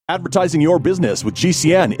Advertising your business with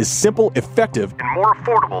GCN is simple, effective, and more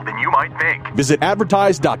affordable than you might think. Visit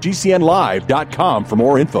advertise.gcnlive.com for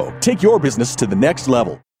more info. Take your business to the next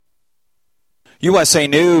level. USA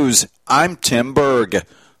News, I'm Tim Berg.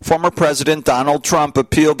 Former President Donald Trump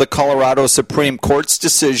appealed the Colorado Supreme Court's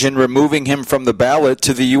decision removing him from the ballot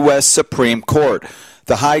to the U.S. Supreme Court.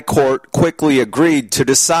 The High Court quickly agreed to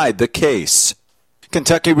decide the case.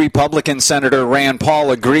 Kentucky Republican Senator Rand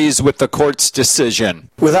Paul agrees with the court's decision.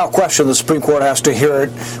 Without question, the Supreme Court has to hear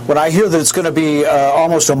it. When I hear that it's going to be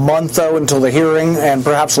almost a month, though, until the hearing and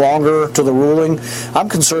perhaps longer to the ruling, I'm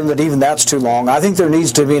concerned that even that's too long. I think there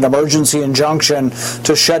needs to be an emergency injunction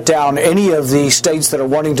to shut down any of the states that are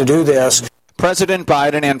wanting to do this. President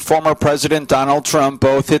Biden and former President Donald Trump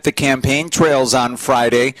both hit the campaign trails on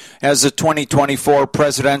Friday as the 2024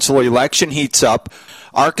 presidential election heats up.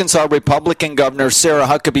 Arkansas Republican Governor Sarah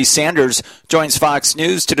Huckabee Sanders joins Fox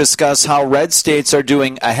News to discuss how red states are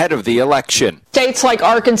doing ahead of the election. States like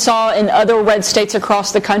Arkansas and other red states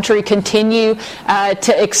across the country continue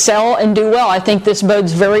to excel and do well. I think this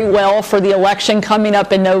bodes very well for the election coming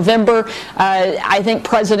up in November. I think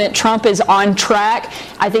President Trump is on track.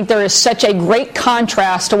 I think there is such a great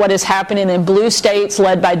contrast to what is happening in blue states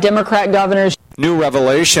led by Democrat governors. New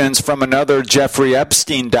revelations from another Jeffrey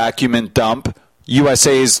Epstein document dump.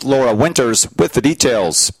 USA's Laura Winters with the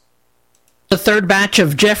details. The third batch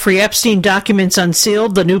of Jeffrey Epstein documents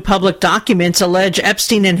unsealed. The new public documents allege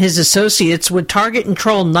Epstein and his associates would target and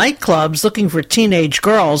troll nightclubs looking for teenage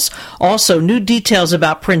girls. Also, new details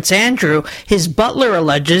about Prince Andrew. His butler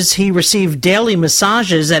alleges he received daily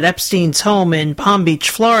massages at Epstein's home in Palm Beach,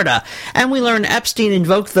 Florida. And we learn Epstein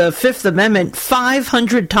invoked the Fifth Amendment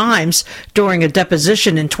 500 times during a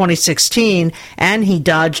deposition in 2016, and he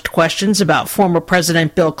dodged questions about former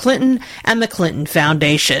President Bill Clinton and the Clinton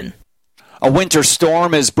Foundation. A winter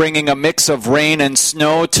storm is bringing a mix of rain and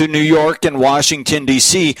snow to New York and Washington,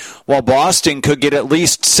 D.C., while Boston could get at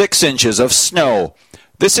least 6 inches of snow.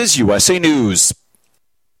 This is USA News.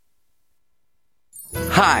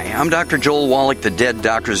 Hi, I'm Dr. Joel Wallach, the Dead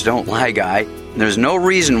Doctors Don't Lie guy. There's no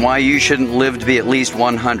reason why you shouldn't live to be at least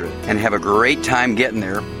 100 and have a great time getting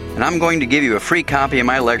there. And I'm going to give you a free copy of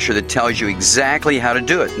my lecture that tells you exactly how to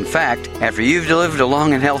do it. In fact, after you've lived a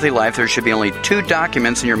long and healthy life, there should be only 2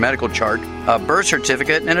 documents in your medical chart, a birth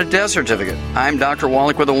certificate and a death certificate. I'm Dr.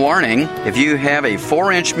 Wallach with a warning. If you have a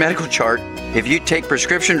 4-inch medical chart, if you take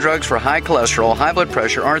prescription drugs for high cholesterol, high blood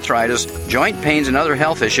pressure, arthritis, joint pains, and other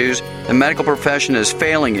health issues, the medical profession is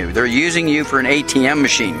failing you. They're using you for an ATM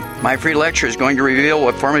machine. My free lecture is going to reveal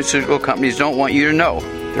what pharmaceutical companies don't want you to know.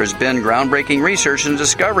 There's been groundbreaking research and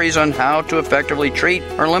discoveries on how to effectively treat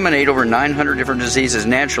or eliminate over 900 different diseases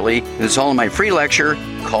naturally. And it's all in my free lecture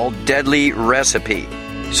called Deadly Recipe.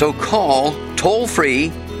 So call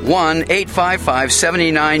toll-free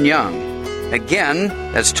 1-855-79-YOUNG. Again,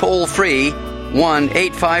 that's toll-free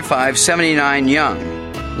 1-855-79-YOUNG.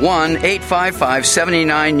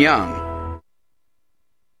 1-855-79-YOUNG.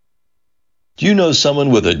 Do you know someone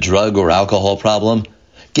with a drug or alcohol problem?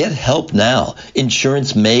 Get help now.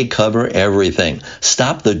 Insurance may cover everything.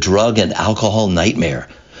 Stop the drug and alcohol nightmare.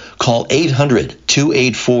 Call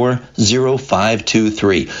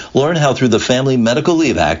 800-284-0523. Learn how through the Family Medical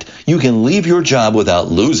Leave Act you can leave your job without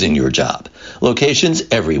losing your job. Locations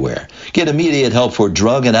everywhere. Get immediate help for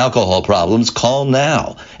drug and alcohol problems. Call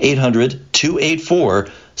now.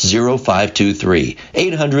 800-284-0523.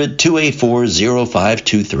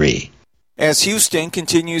 800-284-0523. As Houston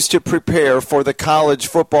continues to prepare for the College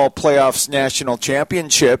Football Playoffs National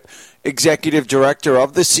Championship, Executive Director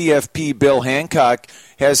of the CFP, Bill Hancock,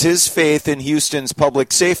 has his faith in Houston's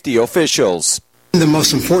public safety officials. The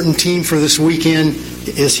most important team for this weekend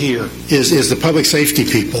is the public safety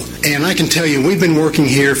people. And I can tell you, we've been working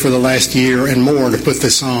here for the last year and more to put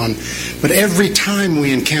this on. But every time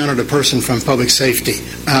we encountered a person from public safety,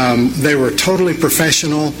 they were totally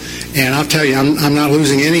professional. And I'll tell you, I'm not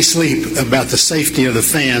losing any sleep about the safety of the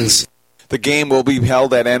fans. The game will be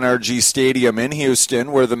held at NRG Stadium in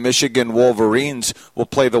Houston, where the Michigan Wolverines will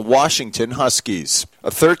play the Washington Huskies. A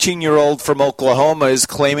 13-year-old from Oklahoma is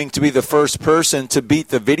claiming to be the first person to beat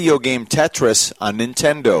the video game Tetris on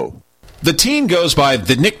Nintendo. The teen goes by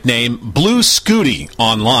the nickname Blue Scooty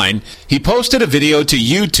online. He posted a video to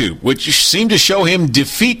YouTube, which seemed to show him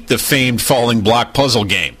defeat the famed falling block puzzle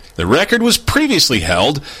game. The record was previously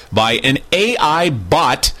held by an AI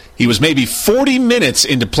bot. He was maybe 40 minutes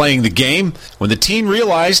into playing the game when the teen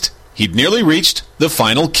realized he'd nearly reached the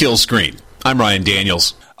final kill screen. I'm Ryan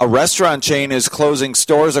Daniels. A restaurant chain is closing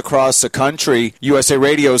stores across the country. USA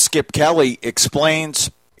Radio's Skip Kelly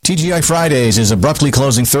explains. TGI Fridays is abruptly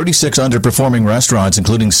closing 36 underperforming restaurants,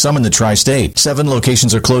 including some in the tri-state. 7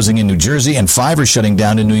 locations are closing in New Jersey and 5 are shutting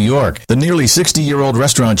down in New York. The nearly 60-year-old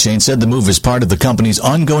restaurant chain said the move is part of the company's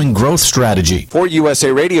ongoing growth strategy. For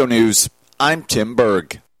USA Radio News, I'm Tim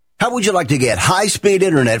Berg. How would you like to get high-speed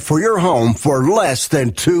internet for your home for less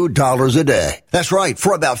than $2 a day? That's right.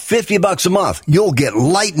 For about $50 a month, you'll get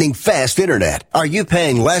lightning fast internet. Are you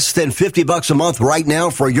paying less than $50 a month right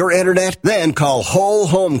now for your internet? Then call Whole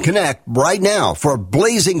Home Connect right now for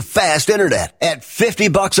blazing fast internet at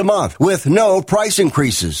 $50 a month with no price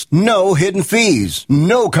increases, no hidden fees,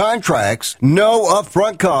 no contracts, no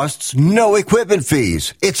upfront costs, no equipment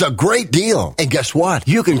fees. It's a great deal. And guess what?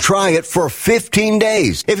 You can try it for 15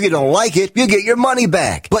 days. If you don't like it, you get your money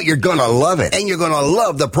back. But you're gonna love it, and you're gonna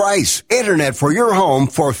love the price. Internet for your home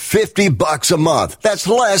for $50 a month. That's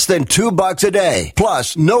less than $2 a day.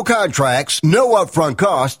 Plus, no contracts, no upfront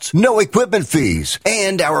costs, no equipment fees,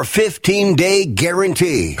 and our 15-day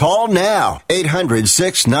guarantee. Call now.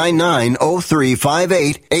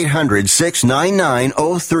 800-699-0358.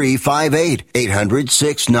 800-699-0358.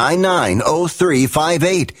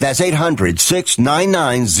 800-699-0358. That's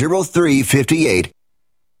 800-699-0358.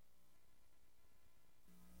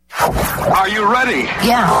 Are you ready?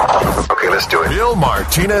 Yeah. Okay, let's do it. Bill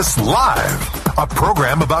Martinez Live, a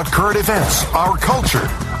program about current events, our culture,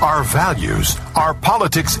 our values, our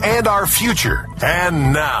politics, and our future.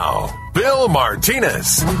 And now, Bill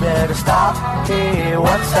Martinez. We better stop. Hey,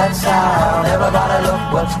 what's that sound? Everybody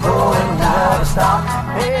look what's going down. Stop.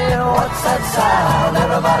 Hey, what's that sound?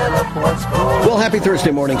 Everybody look what's going. Well, happy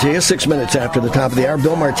Thursday morning to you. 6 minutes after the top of the hour.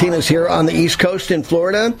 Bill Martinez here on the East Coast in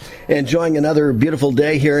Florida, enjoying another beautiful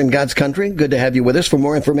day here in God's country. Good to have you with us. For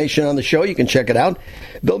more information on the show, you can check it out.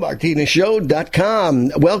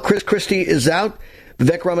 BillMartinezShow.com. Well, Chris Christie is out.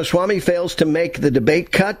 Vivek Ramaswamy fails to make the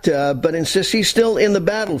debate cut, but insists he's still in the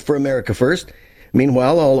battle for America First.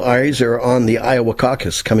 Meanwhile, all eyes are on the Iowa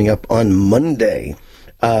caucus coming up on Monday.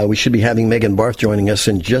 We should be having Megan Barth joining us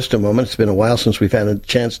in just a moment. It's been a while since we've had a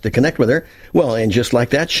chance to connect with her. Well, and just like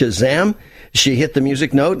that, Shazam, she hit the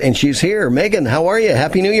music note, and she's here. Megan, how are you?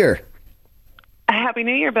 Happy New Year. Happy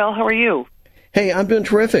New Year, Bill. How are you? Hey, I'm doing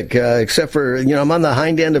terrific, except for, I'm on the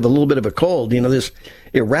hind end of a little bit of a cold. This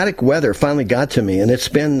erratic weather finally got to me, and it's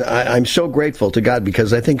been, I'm so grateful to God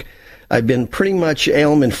because I think I've been pretty much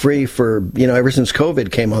ailment-free for, ever since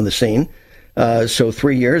COVID came on the scene. So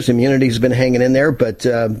 3 years, immunity's been hanging in there, but,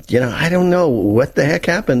 I don't know what the heck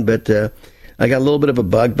happened, but I got a little bit of a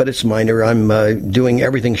bug, but it's minor. I'm doing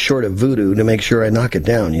everything short of voodoo to make sure I knock it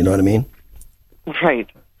down, you know what I mean? Right.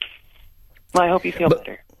 Well, I hope you feel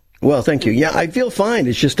better. Well, thank you. Yeah, I feel fine.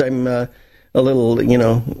 It's just I'm a little,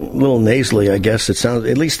 little nasally, I guess. It sounds,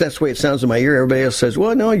 at least that's the way it sounds in my ear. Everybody else says,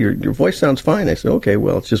 well, no, your voice sounds fine. I said, okay,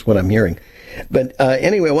 well, it's just what I'm hearing. But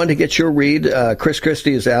anyway, I wanted to get your read. Chris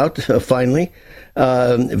Christie is out, finally.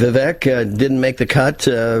 Vivek didn't make the cut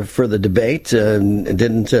for the debate,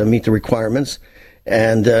 didn't meet the requirements.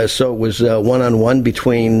 And so it was one-on-one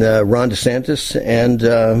between Ron DeSantis and,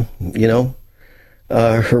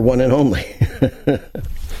 her one and only,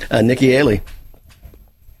 Nikki Haley.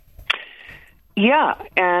 Yeah,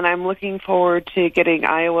 and I'm looking forward to getting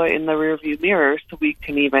Iowa in the rearview mirror so we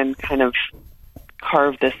can even kind of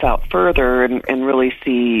carve this out further and really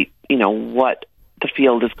see, what the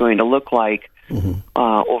field is going to look like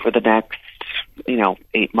over the next,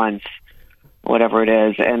 8 months, whatever it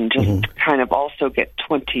is, and just kind of also get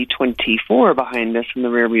 2024 behind us in the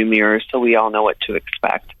rearview mirror so we all know what to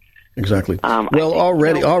expect. Exactly. Well,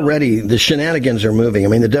 already the shenanigans are moving. I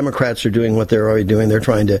mean, the Democrats are doing what they're already doing. They're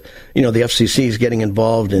trying to, the FCC is getting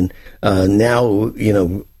involved and now,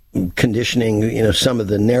 conditioning, some of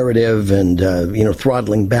the narrative and,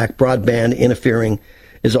 throttling back broadband, interfering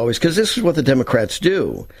is always, because this is what the Democrats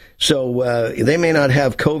do. So they may not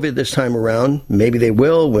have COVID this time around. Maybe they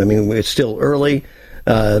will. I mean, it's still early.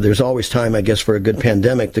 There's always time, I guess, for a good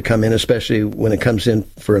pandemic to come in, especially when it comes in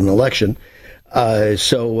for an election.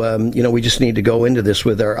 We just need to go into this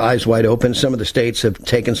with our eyes wide open. Some of the states have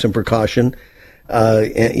taken some precaution,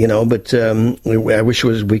 but I wish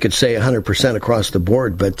we could say 100% across the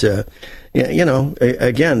board. But,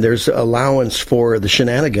 again, there's allowance for the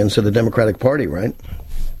shenanigans of the Democratic Party, right?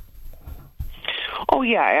 Oh,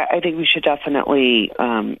 yeah, I think we should definitely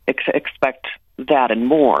expect that and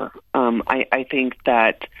more. I think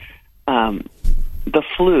that the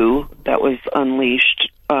flu that was unleashed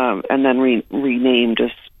and then renamed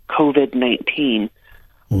as COVID-19,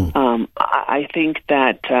 I think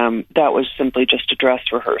that that was simply just a dress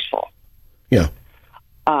rehearsal. Yeah.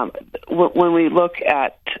 When we look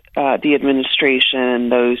at the administration and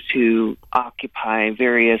those who occupy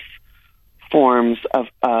various forms of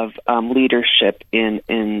leadership in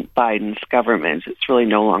Biden's government. It's really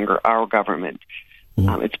no longer our government.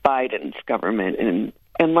 It's Biden's government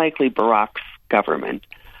and likely Barack's government.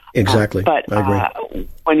 Exactly. But I agree.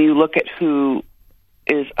 When you look at who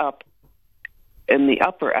is up in the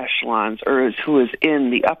upper echelons, or who is in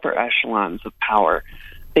the upper echelons of power,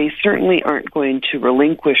 they certainly aren't going to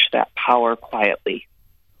relinquish that power quietly.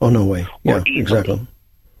 Oh, no way. Yeah, exactly.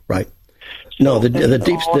 Right. No,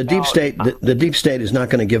 the deep state is not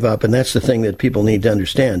going to give up, and that's the thing that people need to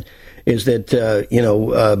understand, is that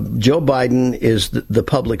Joe Biden is the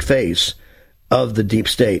public face of the deep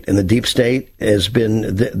state, and the deep state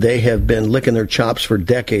they have been licking their chops for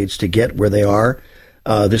decades to get where they are.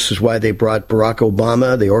 This is why they brought Barack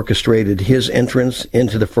Obama. They orchestrated his entrance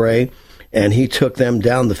into the fray, and he took them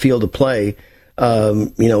down the field of play,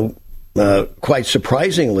 quite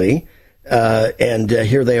surprisingly. And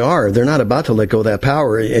here they are. They're not about to let go of that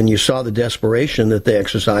power. And you saw the desperation that they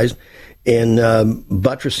exercised in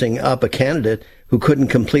buttressing up a candidate who couldn't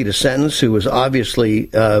complete a sentence, who was obviously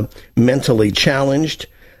mentally challenged,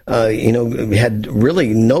 had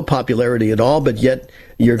really no popularity at all, but yet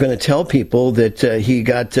you're going to tell people that he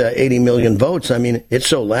got 80 million votes. I mean, it's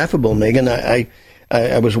so laughable, Megan. I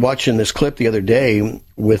was watching this clip the other day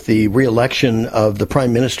with the re-election of the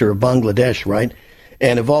Prime Minister of Bangladesh, right?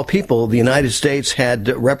 And of all people, the United States had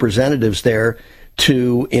representatives there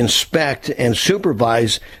to inspect and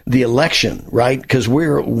supervise the election, right? Because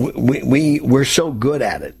we're so good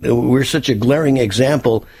at it. We're such a glaring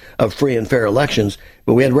example of free and fair elections.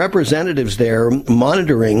 But we had representatives there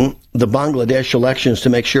monitoring the Bangladesh elections to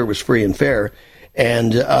make sure it was free and fair.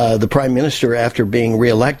 And the prime minister, after being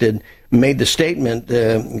reelected, made the statement,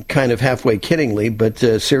 kind of halfway kiddingly, but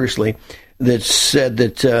seriously, that said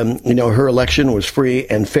that her election was free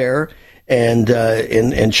and fair, and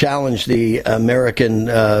challenged the American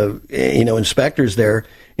inspectors there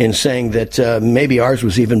in saying that maybe ours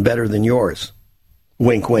was even better than yours.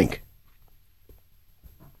 Wink, wink.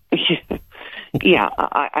 Yeah,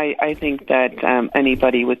 I think that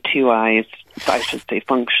anybody with two eyes, I should say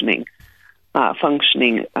functioning,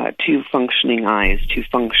 two functioning eyes, two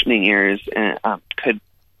functioning ears, could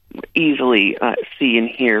easily see and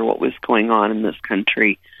hear what was going on in this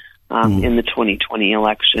country in the 2020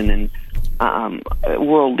 election. And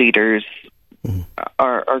world leaders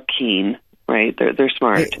are keen, right? They're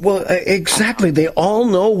smart. Well, exactly. They all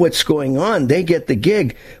know what's going on. They get the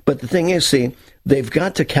gig. But the thing is, see, they've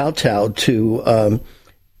got to kowtow to,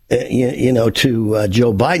 to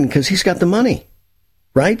Joe Biden because he's got the money,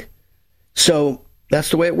 right? So that's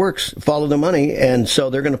the way it works. Follow the money. And so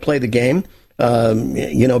they're going to play the game. Benjamin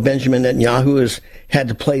Netanyahu has had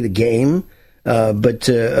to play the game. But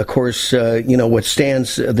of course, what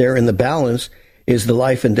stands there in the balance is the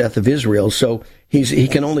life and death of Israel. So he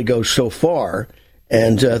can only go so far.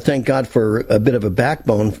 And thank God for a bit of a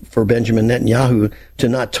backbone for Benjamin Netanyahu to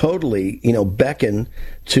not totally, beckon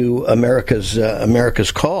to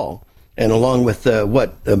America's call. And along with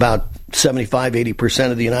about 75,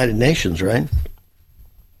 80% of the United Nations, right?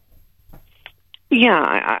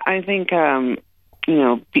 Yeah, I think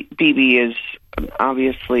Bibi is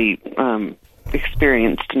obviously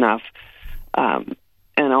experienced enough, and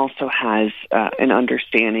also has an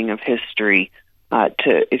understanding of history.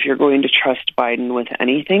 If you're going to trust Biden with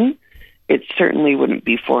anything, it certainly wouldn't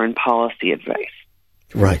be foreign policy advice.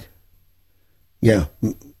 Right. Yeah,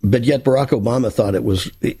 but yet Barack Obama thought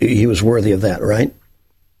he was worthy of that, right?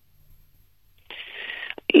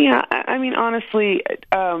 Yeah, I mean, honestly,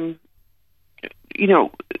 when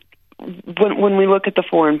we look at the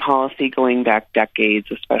foreign policy going back decades,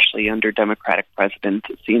 especially under Democratic presidents,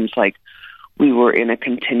 it seems like we were in a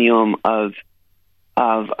continuum of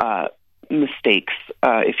mistakes,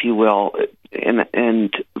 if you will,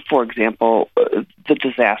 and for example, the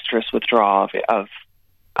disastrous withdrawal out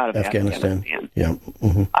of Afghanistan. Yeah.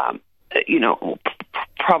 Mm-hmm.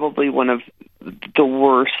 Probably one of the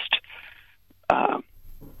worst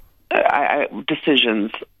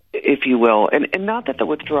decisions, if you will, and not that the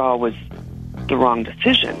withdrawal was the wrong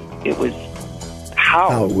decision. It was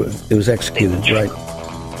how it was executed. Right.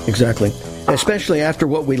 Exactly. Especially after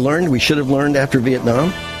what we should have learned after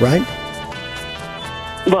Vietnam, right?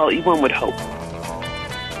 Well, one would hope.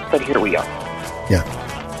 But here we are. Yeah.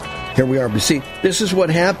 Here we are. But see, this is what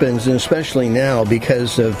happens, and especially now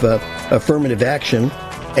because of affirmative action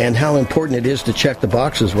and how important it is to check the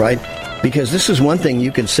boxes, right? Because this is one thing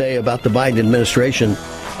you can say about the Biden administration.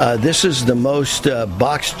 This is the most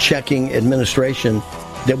box-checking administration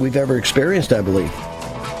that we've ever experienced, I believe.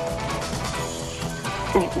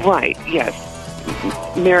 Right, yes.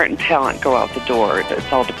 Merit and talent go out the door.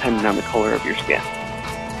 It's all dependent on the color of your skin.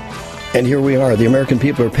 And here we are. The American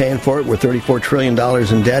people are paying for it. We're $34 trillion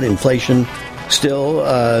in debt. Inflation still,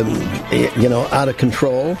 out of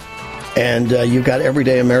control. And you've got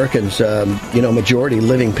everyday Americans, majority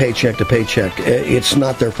living paycheck to paycheck. It's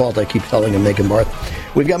not their fault. I keep telling them, Megan Barth.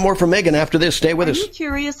 We've got more from Megan after this. Stay with us. Are you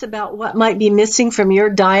curious about what might be missing from your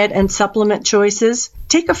diet and supplement choices?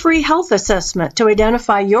 Take a free health assessment to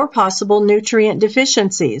identify your possible nutrient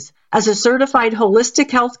deficiencies. As a certified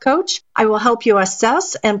holistic health coach, I will help you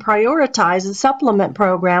assess and prioritize a supplement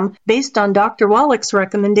program based on Dr. Wallach's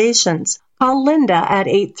recommendations. Call Linda at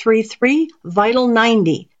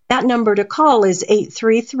 833-VITAL-90. That number to call is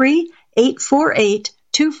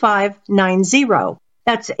 833-848-2590.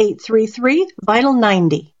 That's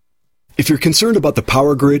 833-VITAL-90. If you're concerned about the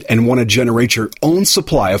power grid and want to generate your own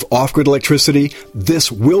supply of off-grid electricity,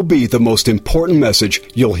 this will be the most important message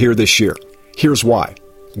you'll hear this year. Here's why.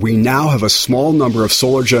 We now have a small number of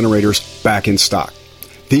solar generators back in stock.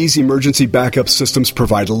 These emergency backup systems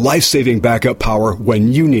provide life-saving backup power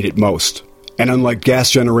when you need it most. And unlike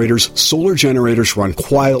gas generators, solar generators run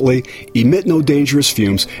quietly, emit no dangerous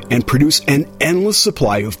fumes, and produce an endless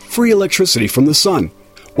supply of free electricity from the sun.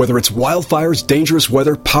 Whether it's wildfires, dangerous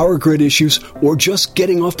weather, power grid issues, or just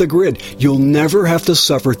getting off the grid, you'll never have to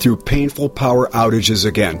suffer through painful power outages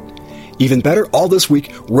again. Even better, all this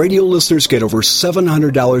week, radio listeners get over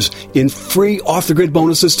 $700 in free off-the-grid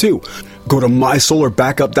bonuses, too. Go to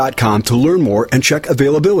mysolarbackup.com to learn more and check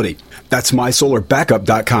availability. That's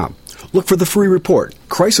mysolarbackup.com. Look for the free report,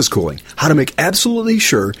 Crisis Cooling, how to make absolutely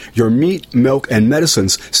sure your meat, milk, and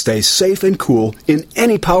medicines stay safe and cool in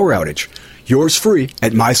any power outage. Yours free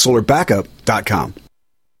at mysolarbackup.com.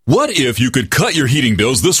 What if you could cut your heating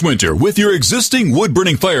bills this winter with your existing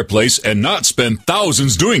wood-burning fireplace and not spend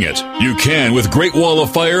thousands doing it? You can with Great Wall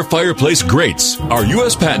of Fire fireplace grates. Our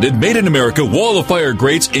U.S. patented made-in-America Wall of Fire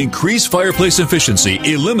grates increase fireplace efficiency,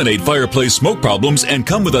 eliminate fireplace smoke problems, and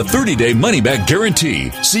come with a 30-day money-back guarantee.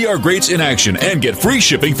 See our grates in action and get free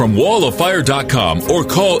shipping from walloffire.com or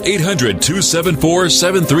call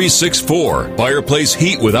 800-274-7364. Fireplace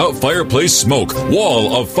heat without fireplace smoke.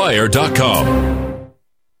 walloffire.com.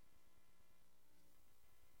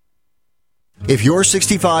 If you're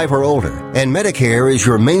 65 or older and Medicare is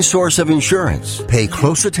your main source of insurance, pay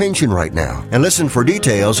close attention right now and listen for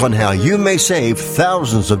details on how you may save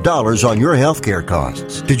thousands of dollars on your health care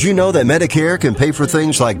costs. Did you know that Medicare can pay for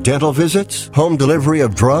things like dental visits, home delivery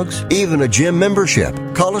of drugs, even a gym membership?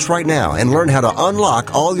 Call us right now and learn how to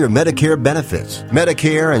unlock all your Medicare benefits.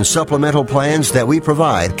 Medicare and supplemental plans that we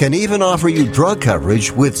provide can even offer you drug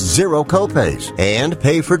coverage with zero copays and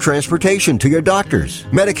pay for transportation to your doctors.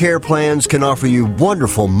 Medicare plans can offer you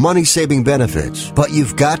wonderful money-saving benefits, but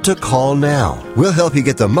you've got to call now. We'll help you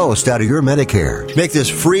get the most out of your Medicare. Make this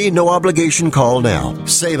free, no-obligation call now.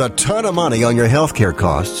 Save a ton of money on your health care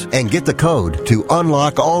costs and get the code to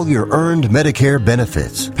unlock all your earned Medicare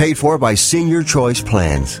benefits. Paid for by Senior Choice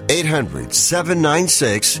Plans.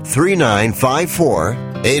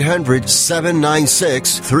 800-796-3954.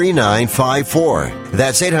 800-796-3954.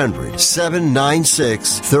 That's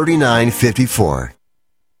 800-796-3954.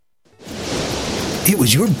 It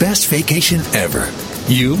was your best vacation ever.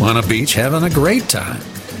 You on a beach having a great time.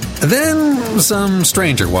 Then some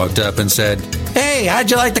stranger walked up and said, "Hey,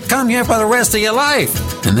 how'd you like to come here for the rest of your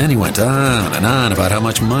life?" And then he went on and on about how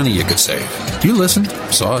much money you could save. You listened,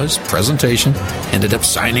 saw his presentation, ended up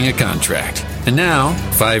signing a contract. And now,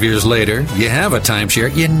 5 years later, you have a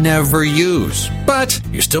timeshare you never use. But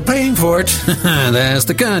you're still paying for it. That's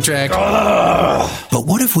the contract. But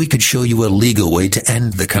what if we could show you a legal way to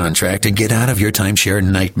end the contract and get out of your timeshare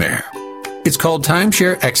nightmare? It's called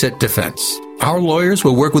Timeshare Exit Defense. Our lawyers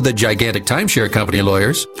will work with the gigantic timeshare company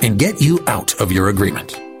lawyers and get you out of your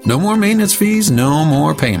agreement. No more maintenance fees, no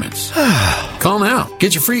more payments. Call now.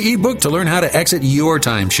 Get your free ebook to learn how to exit your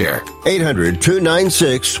timeshare.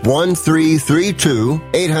 800-296-1332.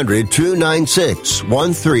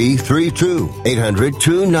 800-296-1332.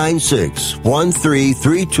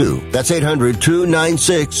 800-296-1332. That's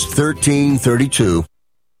 800-296-1332.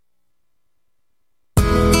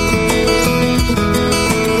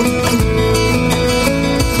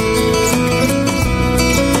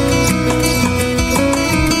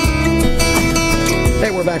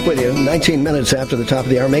 With you 19 minutes after the top of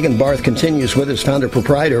the hour. Megan Barth continues with us, founder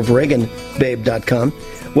proprietor of ReaganBabe.com.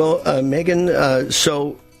 Well, Megan,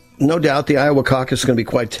 so no doubt the Iowa caucus is going to be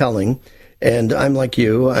quite telling, and I'm like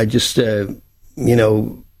you. I just hope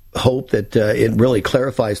that it really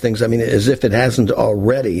clarifies things. I mean, as if it hasn't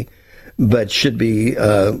already, but should be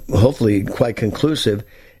hopefully quite conclusive.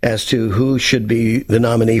 as to who should be the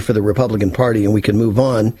nominee for the Republican Party, and we can move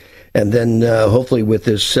on. And then hopefully with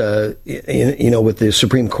this, with the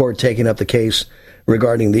Supreme Court taking up the case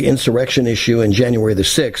regarding the insurrection issue in January the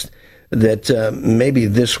 6th, that maybe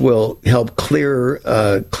this will help clear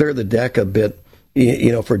the deck a bit,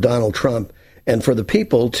 for Donald Trump and for the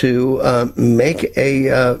people to make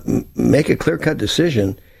a clear-cut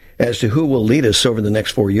decision as to who will lead us over the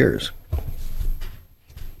next 4 years.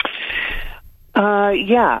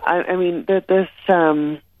 I mean, this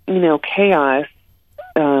chaos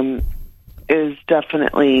is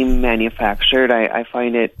definitely manufactured. I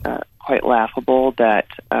find it quite laughable that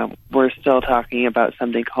we're still talking about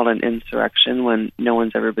something called an insurrection when no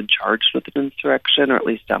one's ever been charged with an insurrection, or at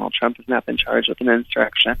least Donald Trump has not been charged with an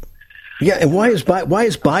insurrection. Yeah, and why is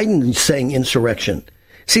Biden saying insurrection?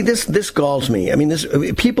 See, this galls me. I mean,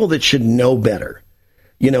 people that should know better.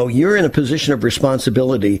 You're in a position of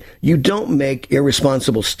responsibility. You don't make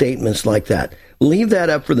irresponsible statements like that. Leave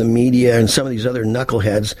that up for the media and some of these other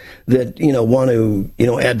knuckleheads that, want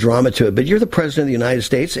to, add drama to it. But you're the president of the United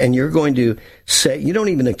States, and you're going to say, you don't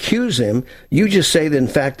even accuse him. You just say that, in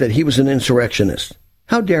fact, that he was an insurrectionist.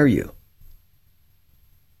 How dare you?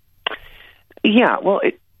 Yeah, well,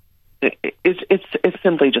 it's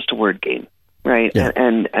simply just a word game. Right, yeah.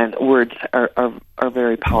 and words are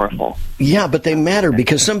very powerful. Yeah, but they matter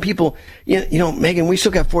because some people, Megan, we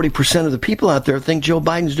still got 40% of the people out there think Joe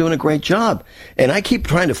Biden's doing a great job, and I keep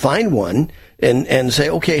trying to find one and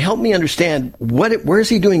say, okay, help me understand where is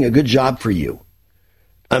he doing a good job for you?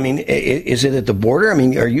 I mean, is it at the border? I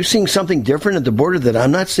mean, are you seeing something different at the border that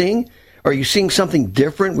I'm not seeing? Are you seeing something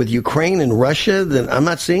different with Ukraine and Russia that I'm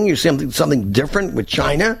not seeing? You're seeing something different with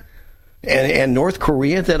China and North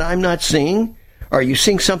Korea that I'm not seeing? Are you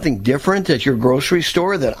seeing something different at your grocery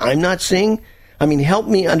store that I'm not seeing? I mean, help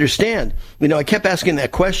me understand. I kept asking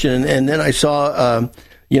that question, and then I saw,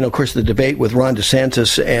 of course, the debate with Ron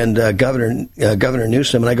DeSantis and Governor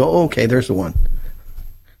Newsom, and I go, oh, okay, there's the one.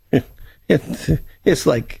 It's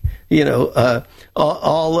like,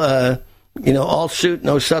 all suit,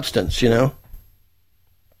 no substance,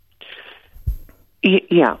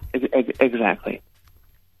 Yeah, exactly.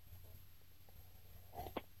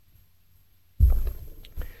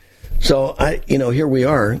 So here we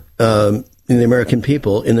are, in the American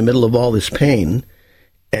people, in the middle of all this pain,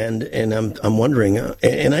 and I'm wondering,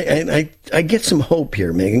 and I get some hope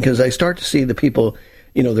here, Megan, because I start to see the people,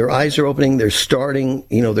 their eyes are opening, they're starting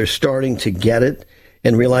to get it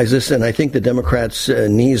and realize this, and I think the Democrats'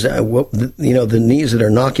 knees, the knees that are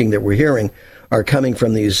knocking that we're hearing are coming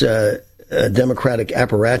from these Democratic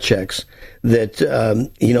apparatchiks that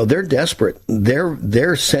they're desperate,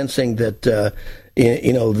 they're sensing that.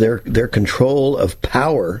 Their control of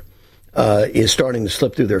power is starting to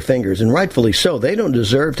slip through their fingers, and rightfully so. They don't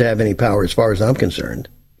deserve to have any power, as far as I'm concerned.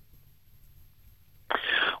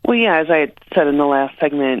 Well, yeah, as I had said in the last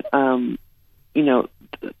segment,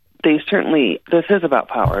 they certainly, this is about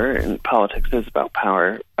power, and politics is about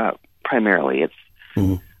power primarily. It's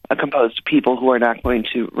composed of people who are not going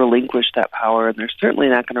to relinquish that power, and they're certainly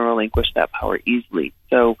not going to relinquish that power easily.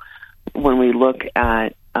 So when we look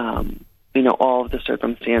at all of the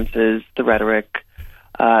circumstances, the rhetoric,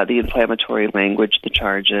 the inflammatory language, the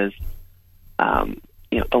charges, the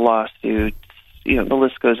lawsuits, the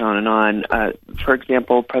list goes on and on. For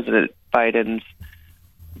example, President Biden's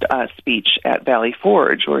speech at Valley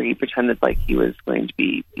Forge, where he pretended like he was going to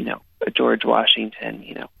be, a George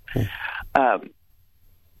Washington,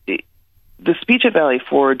 the speech at Valley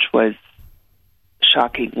Forge was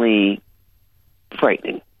shockingly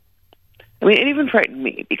frightening. I mean, it even frightened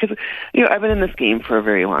me because, I've been in this game for a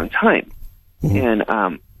very long time. And,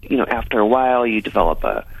 after a while, you develop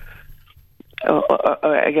a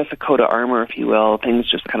coat of armor, if you will. Things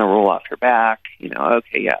just kind of roll off your back.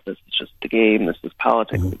 Okay, yeah, this is just the game. This is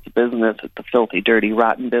politics. It's a business. It's a filthy, dirty,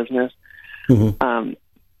 rotten business.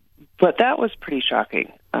 But that was pretty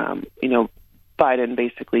shocking. Biden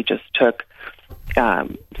basically just took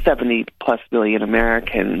 70-plus million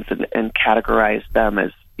Americans and categorized them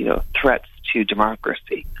as, threats to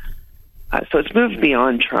democracy. So it's moved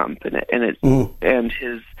beyond Trump, and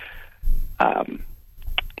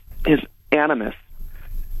his animus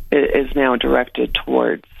is now directed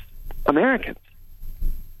towards Americans.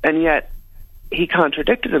 And yet he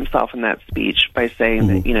contradicted himself in that speech by saying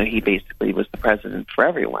that, he basically was the president for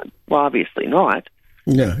everyone. Well, obviously not.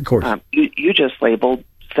 Yeah, of course. You just labeled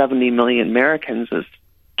 70 million Americans as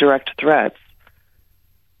direct threats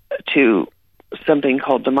to something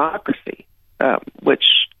called democracy, which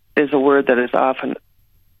is a word that is often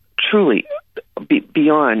truly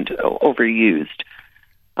beyond overused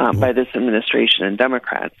by this administration and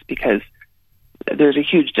Democrats, because there's a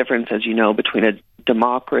huge difference, as you know, between a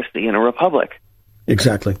democracy and a republic.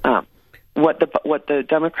 Exactly. What the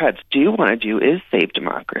Democrats do want to do is save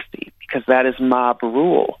democracy, because that is mob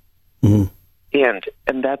rule. Mm-hmm.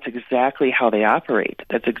 And that's exactly how they operate.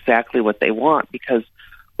 That's exactly what they want, because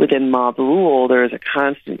within mob rule, there is a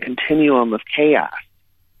constant continuum of chaos.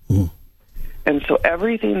 Mm-hmm. And so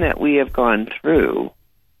everything that we have gone through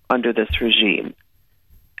under this regime,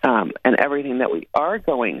 and everything that we are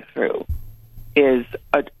going through, is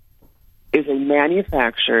a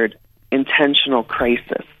manufactured, intentional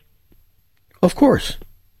crisis. Of course.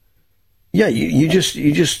 Yeah, you just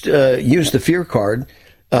use the fear card.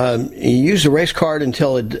 You use the race card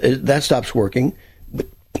until that stops working,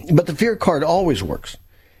 but the fear card always works.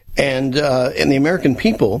 And the American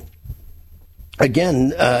people,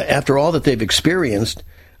 again, after all that they've experienced,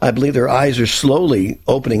 I believe their eyes are slowly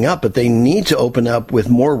opening up, but they need to open up with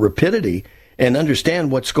more rapidity and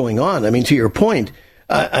understand what's going on. I mean, to your point,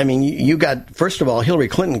 you got, first of all, Hillary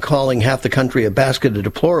Clinton calling half the country a basket of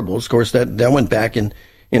deplorables. Of course, that went back in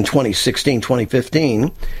 2016,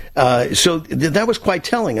 2015. So that was quite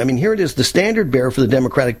telling. I mean, here it is, the standard bearer for the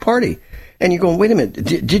Democratic Party. And you're going, wait a minute,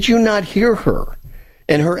 did you not hear her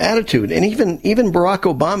and her attitude? And even Barack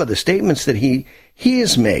Obama, the statements that he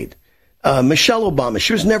has made. Michelle Obama,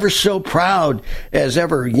 she was never so proud as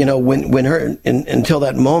ever, when her, until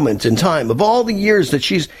that moment in time, of all the years that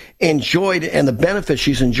she's enjoyed and the benefits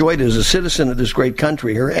she's enjoyed as a citizen of this great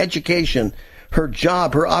country, her education, her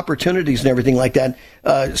job, her opportunities and everything like that.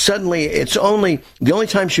 Suddenly, the only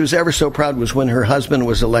time she was ever so proud was when her husband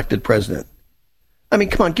was elected president. I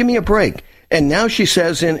mean, come on, give me a break. And now she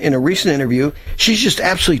says in a recent interview, she's just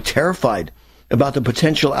absolutely terrified about the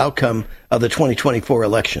potential outcome of the 2024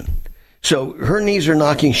 election. So her knees are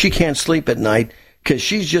knocking. She can't sleep at night because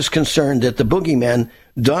she's just concerned that the boogeyman,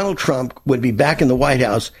 Donald Trump, would be back in the White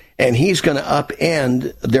House and he's going to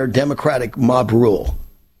upend their Democratic mob rule.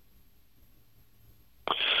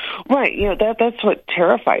 Right. That's what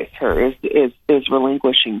terrifies her is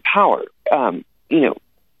relinquishing power.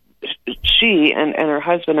 She and her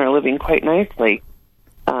husband are living quite nicely,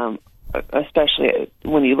 especially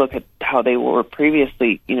when you look at how they were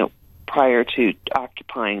previously, prior to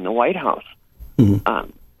occupying the White House. Mm-hmm.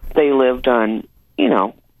 They lived on,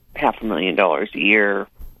 $500,000 a year.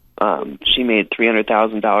 She made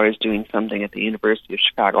 $300,000 doing something at the University of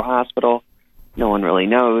Chicago Hospital. No one really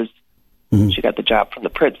knows. Mm-hmm. She got the job from the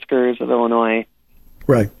Pritzkers of Illinois.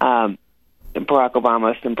 Right. Barack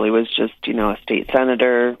Obama simply was just, a state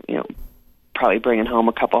senator, probably bringing home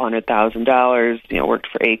a couple $100,000, worked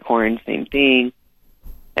for Acorn, same thing.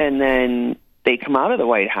 And then they come out of the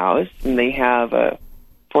White House and they have a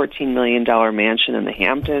 $14 million mansion in the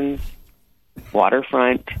Hamptons,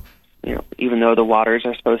 waterfront, even though the waters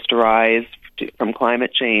are supposed to rise from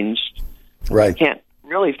climate change. Right. You can't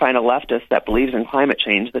really find a leftist that believes in climate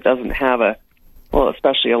change that doesn't have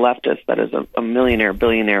especially a leftist that is a millionaire,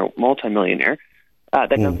 billionaire, multimillionaire, that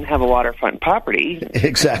doesn't have a waterfront property.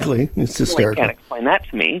 Exactly. It's hysterical. You can't explain that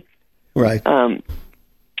to me. Right.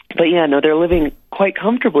 But yeah, no, they're living quite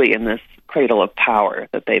comfortably in this cradle of power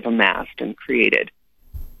that they've amassed and created.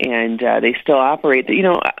 And they still operate.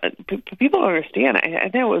 People don't understand. I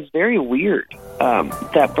think it was very weird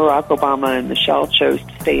that Barack Obama and Michelle chose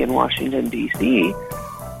to stay in Washington, D.C.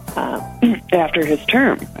 After his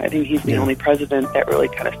term. I think he's the only president that really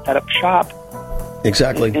kind of set up shop.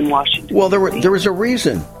 Exactly. In Washington. Well, there was a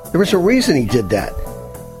reason. There was a reason he did that.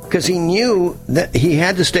 Because he knew that he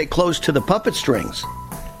had to stay close to the puppet strings.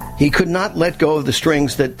 He could not let go of the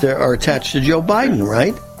strings that are attached to Joe Biden,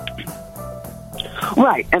 right?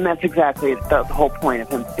 Right, and that's exactly the whole point of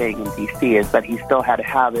him staying in D.C. is that he still had to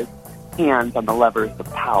have his hands on the levers of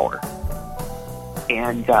power.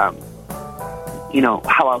 And, how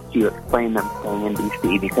else do you explain them staying in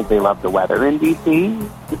D.C.? Because they love the weather in D.C.?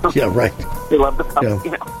 Yeah, right. They love the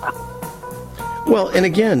Well, and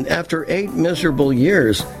again, after 8 miserable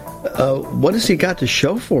years, what has he got to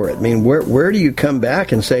show for it? I mean, where do you come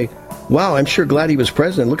back and say, wow, I'm sure glad he was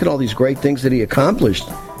president. Look at all these great things that he accomplished,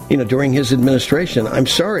 during his administration. I'm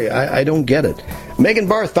sorry, I don't get it. Megan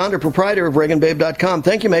Barth, founder, proprietor of ReaganBabe.com.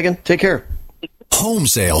 Thank you, Megan. Take care. Home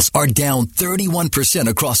sales are down 31%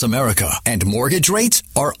 across America, and mortgage rates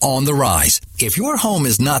are on the rise. If your home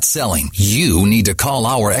is not selling, you need to call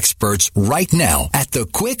our experts right now at the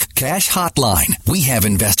Quick Cash Hotline. We have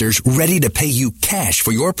investors ready to pay you cash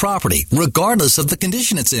for your property, regardless of the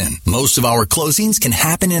condition it's in. Most of our closings can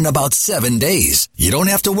happen in about 7 days. You don't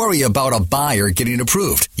have to worry about a buyer getting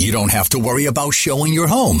approved. You don't have to worry about showing your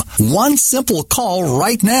home. One simple call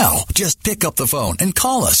right now. Just pick up the phone and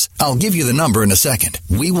call us. I'll give you the number in a second.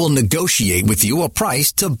 We will negotiate with you a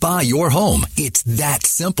price to buy your home. It's that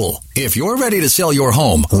simple. If you're ready to sell your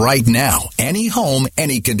home right now, any home,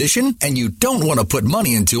 any condition, and you don't want to put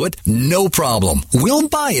money into it, no problem. We'll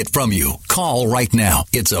buy it from you. Call right now.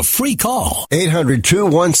 It's a free call.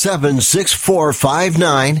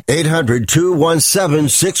 800-217-6459.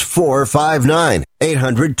 800-217-6459.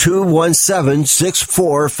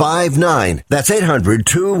 800-217-6459. That's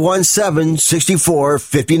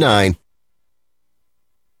 800-217-6459.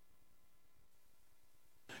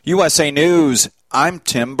 USA News, I'm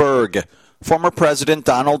Tim Berg. Former President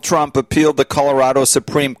Donald Trump appealed the Colorado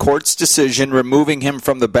Supreme Court's decision removing him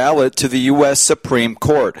from the ballot to the U.S. Supreme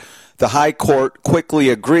Court. The High Court quickly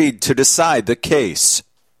agreed to decide the case.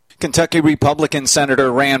 Kentucky Republican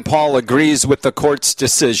Senator Rand Paul agrees with the court's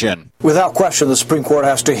decision. Without question, the Supreme Court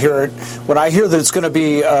has to hear it. When I hear that it's going to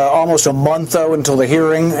be almost a month, though, until the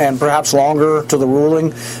hearing and perhaps longer to the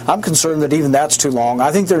ruling, I'm concerned that even that's too long.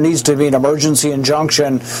 I think there needs to be an emergency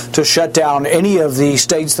injunction to shut down any of the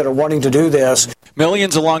states that are wanting to do this.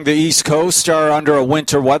 Millions along the East Coast are under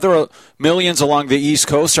winter weather alerts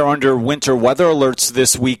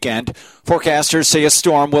this weekend. Forecasters say a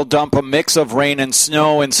storm will dump a mix of rain and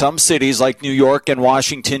snow in some cities like New York and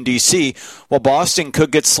Washington, D.C., while Boston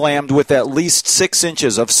could get slammed with at least 6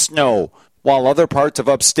 inches of snow, while other parts of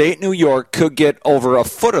upstate New York could get over a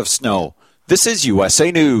foot of snow. This is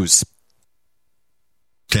USA News.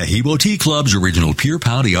 Tahibo Tea Club's original Pure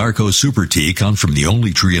Pau d'Arco Super Tea comes from the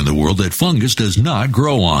only tree in the world that fungus does not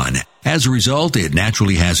grow on. As a result, it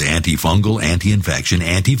naturally has antifungal, anti-infection,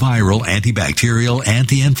 antiviral, antibacterial,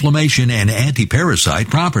 anti-inflammation, and anti-parasite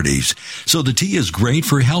properties. So the tea is great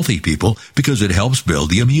for healthy people because it helps build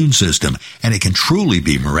the immune system, and it can truly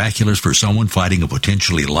be miraculous for someone fighting a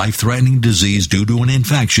potentially life-threatening disease due to an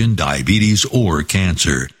infection, diabetes, or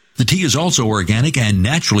cancer. The tea is also organic and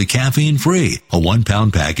naturally caffeine-free. A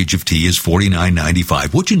 1-pound package of tea is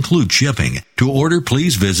 $49.95, which includes shipping. To order,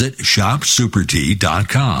 please visit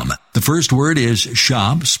shopsupertea.com. The first word is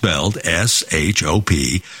shop, spelled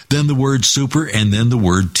S-H-O-P, then the word super, and then the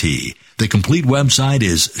word tea. The complete website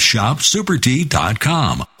is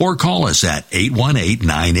shopsupertea.com, or call us at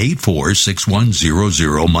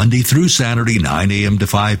 818-984-6100 Monday through Saturday, 9 a.m. to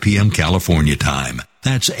 5 p.m. California time.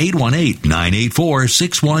 That's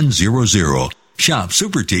 818-984-6100.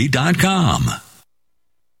 ShopSuperTea.com.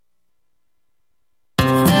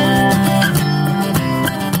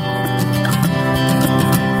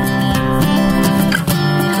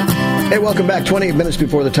 Hey, welcome back. 28 minutes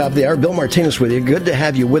before the top of the hour. Bill Martinez with you. Good to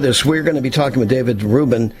have you with us. We're going to be talking with David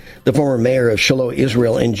Rubin, the former mayor of Shiloh,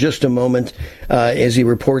 Israel, in just a moment as he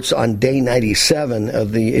reports on day 97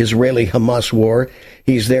 of the Israeli-Hamas war.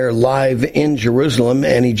 He's there live in Jerusalem,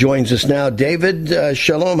 and he joins us now. David,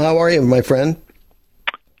 shalom. How are you, my friend?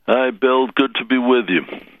 Hi, Bill. Good to be with you.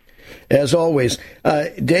 As always.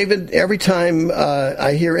 David, every time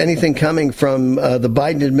I hear anything coming from the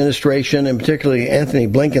Biden administration, and particularly Anthony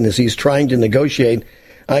Blinken, as he's trying to negotiate,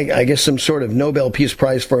 I guess, some sort of Nobel Peace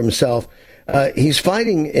Prize for himself, he's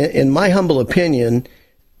fighting, in my humble opinion,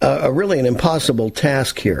 really an impossible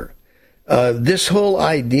task here. This whole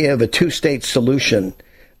idea of a two-state solution,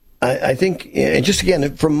 I think, just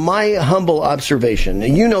again, from my humble observation,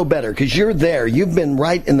 and you know better because you're there, you've been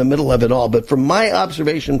right in the middle of it all, but from my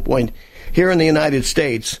observation point here in the United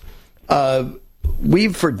States,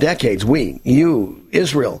 we've for decades,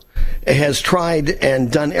 Israel, has tried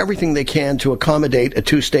and done everything they can to accommodate a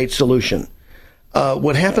two-state solution.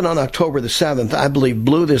 What happened on October the 7th, I believe,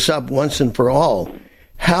 blew this up once and for all.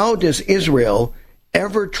 How does Israel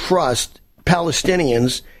ever trust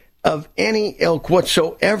Palestinians of any ilk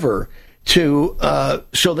whatsoever to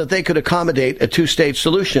so that they could accommodate a two-state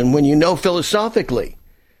solution when you know philosophically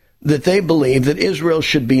that they believe that Israel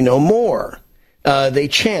should be no more? They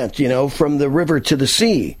chant, from the river to the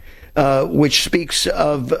sea, which speaks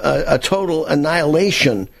of a total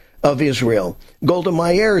annihilation of Israel. Golda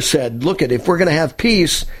Meir said, look, if we're going to have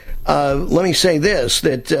peace, let me say this,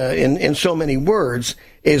 that in so many words,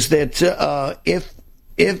 is that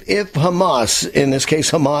if Hamas, in this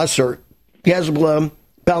case Hamas or Hezbollah,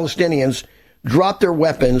 Palestinians, drop their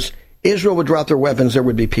weapons, Israel would drop their weapons, there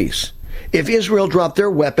would be peace. If Israel dropped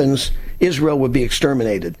their weapons, Israel would be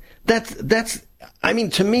exterminated.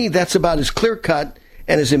 To me, that's about as clear-cut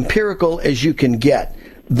and as empirical as you can get.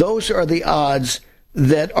 Those are the odds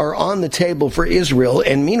that are on the table for Israel.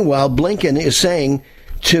 And meanwhile, Blinken is saying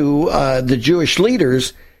to the Jewish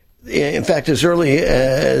leaders, in fact, as early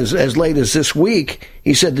as late as this week,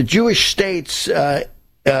 he said the Jewish state's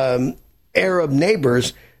Arab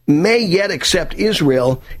neighbors may yet accept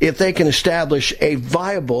Israel if they can establish a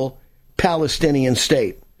viable Palestinian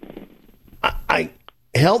state.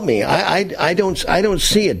 Help me. I don't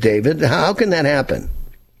see it, David. How can that happen?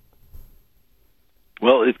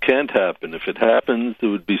 Well, it can't happen. If it happens, it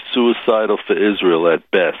would be suicidal for Israel at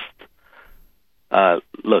best.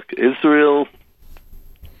 Look, Israel,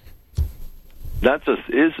 not just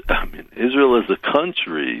Israel as a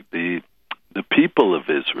country, the people of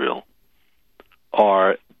Israel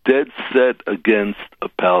are dead set against a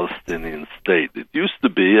Palestinian state. It used to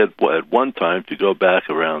be at one time, if you go back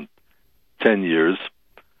around 10 years,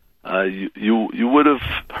 you would have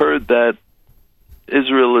heard that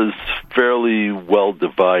Israel is fairly well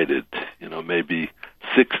divided, maybe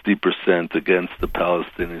 60% against the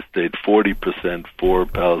Palestinian state, 40% for a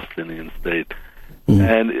Palestinian state.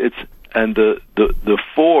 Mm-hmm. And the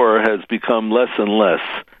for has become less and less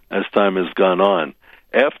as time has gone on.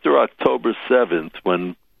 After October 7th,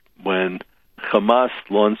 when Hamas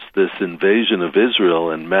launched this invasion of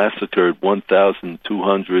Israel and massacred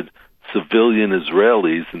 1,200 civilian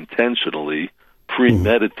Israelis intentionally,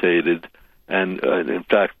 premeditated, and in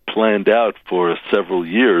fact planned out for several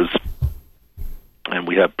years, and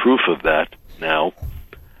we have proof of that now.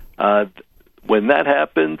 When that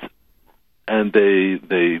happened, and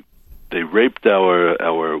they raped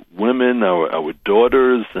our women, our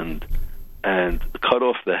daughters, and cut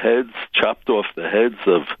off the heads, chopped off the heads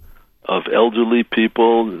of elderly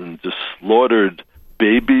people, and just slaughtered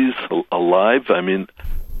babies alive. I mean,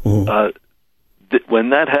 when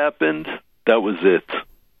that happened, that was it.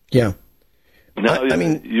 Yeah. Now, I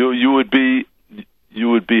mean, you would be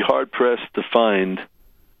hard pressed to find.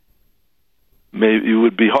 You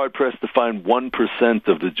would be hard pressed to find 1%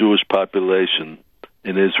 of the Jewish population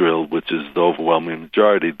in Israel, which is the overwhelming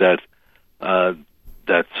majority, that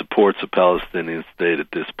supports a Palestinian state at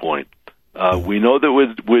this point. We know that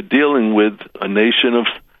we're dealing with a nation of,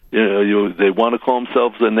 they want to call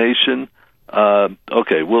themselves a nation.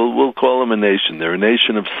 Okay, we'll call them a nation. They're a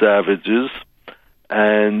nation of savages,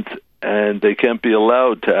 and they can't be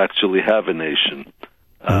allowed to actually have a nation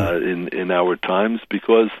in our times,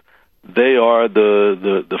 because they are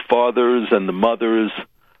the fathers and the mothers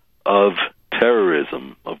of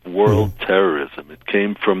terrorism, of world terrorism. It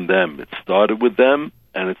came from them. It started with them,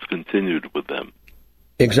 and it's continued with them.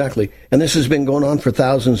 Exactly. And this has been going on for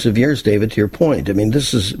thousands of years, David, to your point. I mean,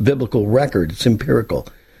 this is biblical record. It's empirical,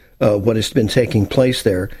 what has been taking place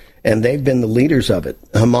there. And they've been the leaders of it.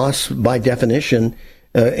 Hamas, by definition,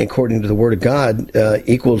 according to the Word of God,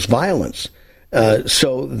 equals violence.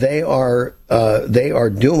 So they are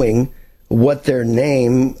doing what their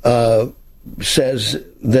name says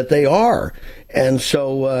that they are. And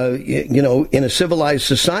so, in a civilized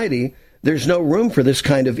society, there's no room for this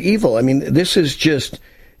kind of evil. I mean, this is just,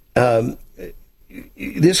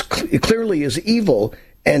 this clearly is evil,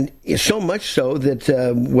 and so much so that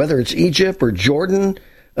whether it's Egypt or Jordan,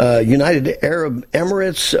 United Arab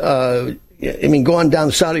Emirates, go on down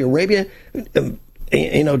to Saudi Arabia,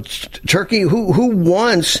 Turkey, who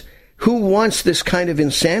wants this kind of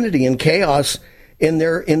insanity and chaos in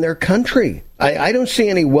their country? I don't see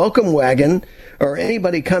any welcome wagon or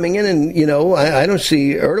anybody coming in, and I don't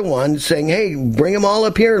see Erdogan saying, "Hey, bring them all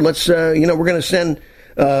up here. Let's we're going to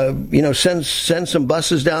send some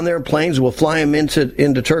buses down there, planes. We'll fly them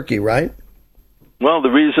into Turkey," right? Well,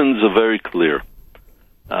 the reasons are very clear.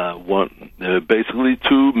 Basically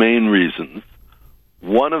two main reasons.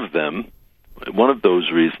 One of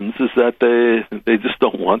those reasons is that they just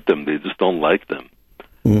don't want them. They just don't like them.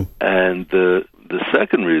 And the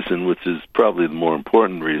second reason, which is probably the more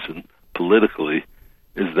important reason politically,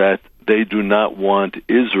 is that they do not want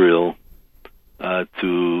Israel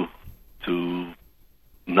to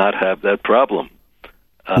not have that problem.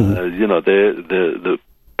 The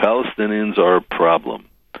Palestinians are a problem,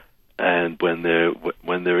 and when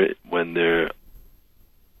they're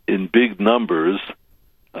in big numbers,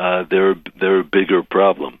 they're a bigger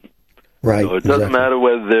problem. Right. So it doesn't matter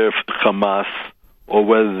whether they're Hamas or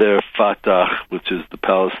whether they're Fatah, which is the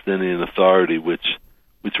Palestinian Authority, which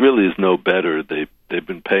really is no better. They've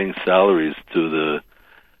been paying salaries to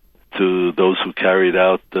those who carried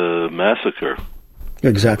out the massacre.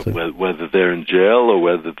 Exactly. Whether they're in jail or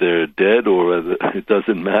whether they're dead or whether it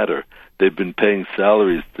doesn't matter. They've been paying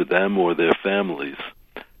salaries to them or their families.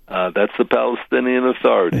 That's the Palestinian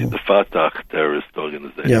Authority, the Fatah terrorist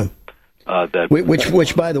organization. Yeah.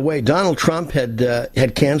 Which, by the way, Donald Trump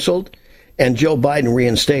had canceled, and Joe Biden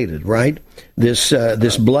reinstated. Right,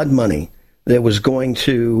 this blood money that was going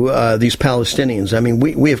to these Palestinians. I mean,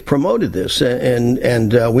 we have promoted this,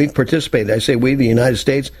 and we've participated. I say we, the United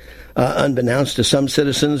States, unbeknownst to some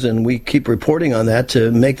citizens, and we keep reporting on that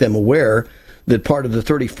to make them aware that part of the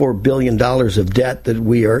 $34 billion of debt that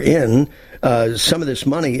we are in, some of this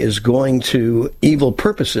money is going to evil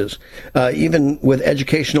purposes, even with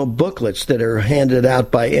educational booklets that are handed out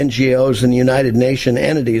by NGOs and United Nations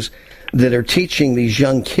entities that are teaching these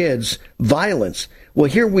young kids violence. Well,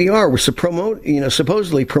 here we are. We're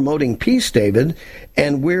supposedly promoting peace, David,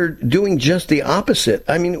 and we're doing just the opposite.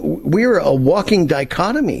 I mean, we're a walking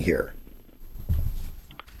dichotomy here.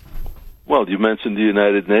 Well, you mentioned the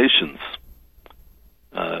United Nations.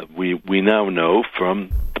 We now know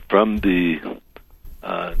from the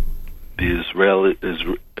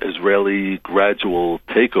Israeli gradual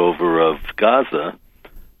takeover of Gaza,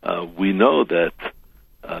 we know that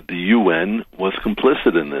the UN was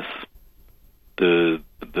complicit in this. The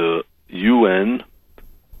UN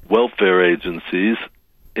welfare agencies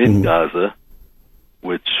in Gaza,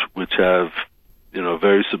 which have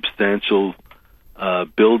very substantial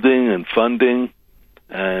building and funding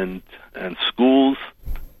and schools,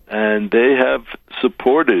 and they have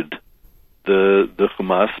supported the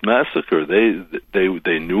Hamas massacre.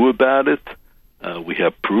 They knew about it. We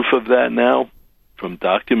have proof of that now from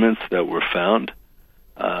documents that were found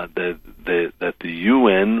that the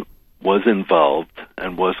UN was involved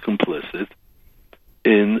and was complicit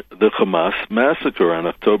in the Hamas massacre on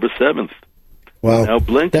October 7th. Wow. Now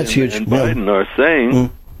Blinken and Biden are saying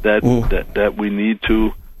that we need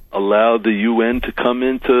to allow the UN to come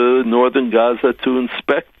into northern Gaza to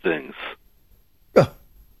inspect things.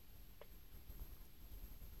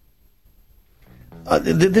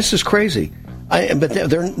 This is crazy. But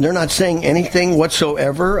they're not saying anything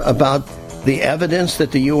whatsoever about the evidence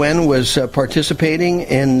that the UN was participating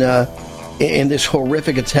in this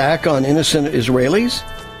horrific attack on innocent Israelis?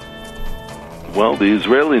 Well, the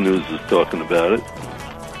Israeli news is talking about it.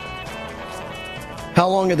 How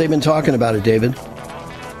long have they been talking about it, David?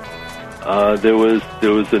 There was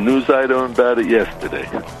a news item about it yesterday.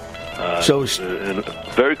 A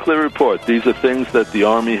very clear report. These are things that the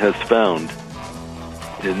Army has found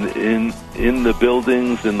in the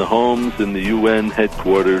buildings, in the homes, in the UN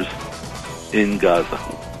headquarters in Gaza.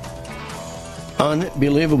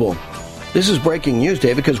 Unbelievable. This is breaking news,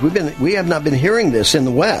 David, because we have not been hearing this in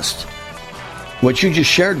the West, what you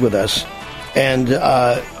just shared with us. And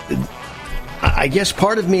I guess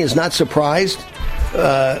part of me is not surprised,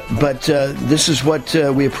 but this is what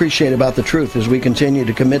we appreciate about the truth as we continue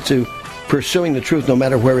to commit to pursuing the truth no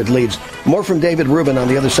matter where it leads. More from David Rubin on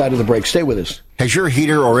the other side of the break. Stay with us. Has your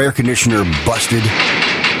heater or air conditioner busted?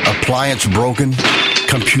 Appliance broken?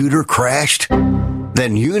 Computer crashed?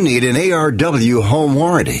 Then you need an ARW home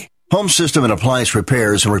warranty. Home system and appliance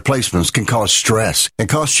repairs and replacements can cause stress and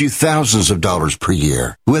cost you thousands of dollars per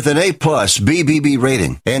year. With an A-plus BBB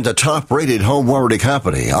rating and a top-rated home warranty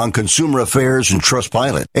company on Consumer Affairs and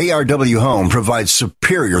Trustpilot, ARW Home provides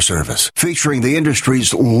superior service, featuring the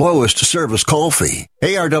industry's lowest service call fee.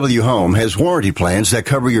 ARW Home has warranty plans that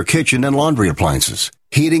cover your kitchen and laundry appliances,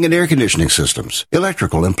 heating and air conditioning systems,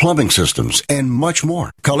 electrical and plumbing systems, and much more.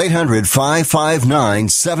 Call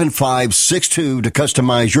 800-559-7562 to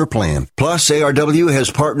customize your plan. Plus, ARW has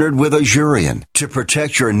partnered with Azurian to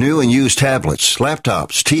protect your new and used tablets,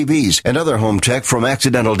 laptops, TVs, and other home tech from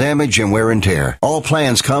accidental damage and wear and tear. All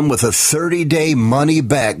plans come with a 30-day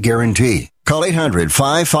money-back guarantee. Call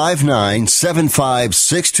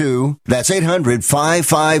 800-559-7562. That's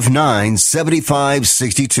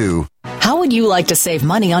 800-559-7562. How would you like to save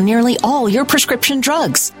money on nearly all your prescription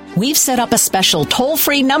drugs? We've set up a special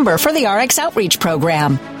toll-free number for the RX Outreach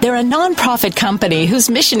Program. They're a nonprofit company whose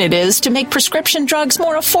mission it is to make prescription drugs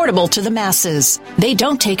more affordable to the masses. They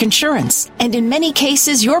don't take insurance, and in many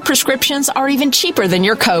cases, your prescriptions are even cheaper than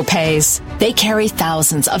your co-pays. They carry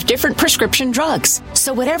thousands of different prescription drugs,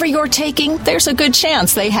 so whatever you're taking, there's a good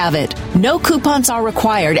chance they have it. No coupons are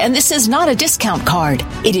required, and this is not a discount card.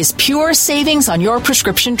 It is pure savings on your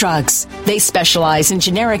prescription drugs. They specialize in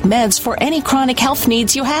generic meds for any chronic health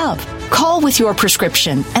needs you have. Call with your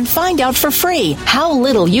prescription and find out for free how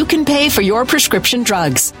little you can pay for your prescription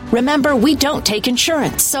drugs. Remember, we don't take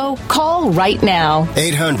insurance, so call right now.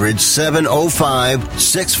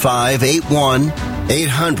 800-705-6581.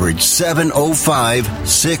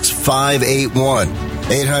 800-705-6581.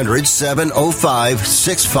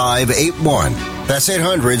 800-705-6581. That's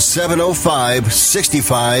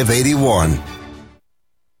 800-705-6581.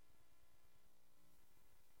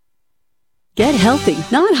 Get healthy,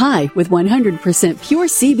 not high, with 100% pure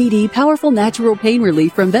CBD powerful natural pain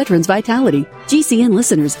relief from Veterans Vitality. GCN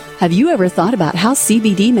listeners, have you ever thought about how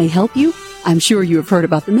CBD may help you? I'm sure you have heard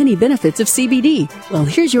about the many benefits of CBD. Well,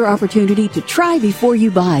 here's your opportunity to try before you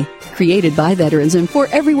buy. Created by veterans and for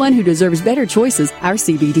everyone who deserves better choices, our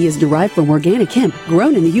CBD is derived from organic hemp,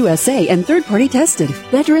 grown in the USA and third-party tested.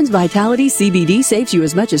 Veterans Vitality CBD saves you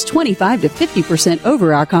as much as 25 to 50%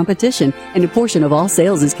 over our competition, and a portion of all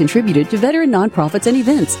sales is contributed to veteran nonprofits and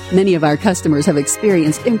events. Many of our customers have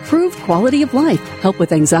experienced improved quality of life, help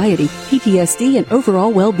with anxiety, PTSD, and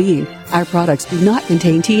overall well-being. Our products do not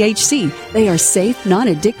contain THC. They are safe,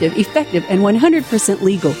 non-addictive, effective, and 100%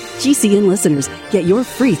 legal. GCN listeners, get your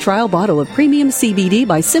free trial bottle of premium CBD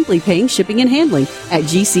by simply paying shipping and handling at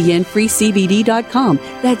GCNFreeCBD.com.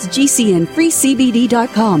 That's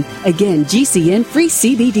GCNFreeCBD.com. Again,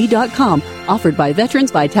 GCNFreeCBD.com. Offered by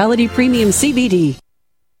Veterans Vitality Premium CBD.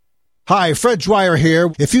 Hi, Fred Dwyer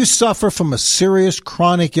here. If you suffer from a serious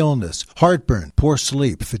chronic illness, heartburn, poor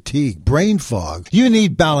sleep, fatigue, brain fog, you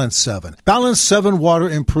need Balance 7. Balance 7 water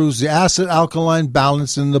improves the acid-alkaline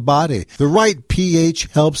balance in the body. The right pH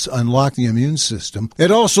helps unlock the immune system.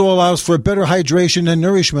 It also allows for better hydration and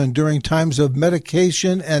nourishment during times of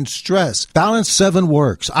medication and stress. Balance 7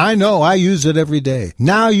 works. I know, I use it every day.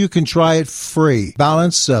 Now you can try it free.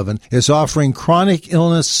 Balance 7 is offering chronic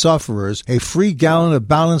illness sufferers a free gallon of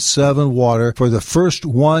Balance 7 water for the first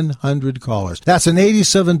 100 callers. That's an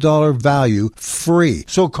 $87 value free.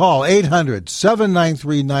 So call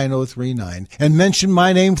 800-793-9039 and mention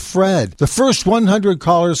my name, Fred. The first 100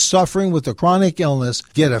 callers suffering with a chronic illness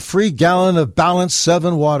get a free gallon of Balance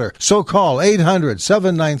 7 water. So call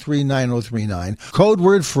 800-793-9039, code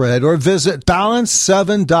word Fred, or visit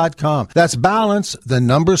balance7.com. That's balance, the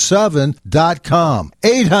number 7.com.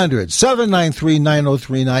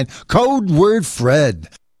 800-793-9039, code word Fred.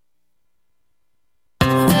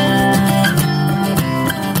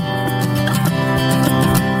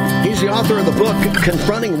 He's the author of the book,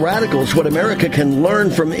 Confronting Radicals, What America Can Learn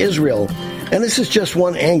from Israel. And this is just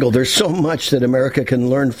one angle. There's so much that America can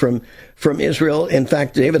learn from Israel. In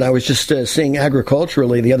fact, David, I was just seeing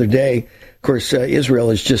agriculturally the other day. Of course, Israel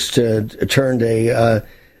has just turned a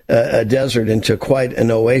desert into quite an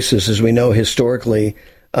oasis, as we know historically.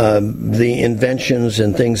 The inventions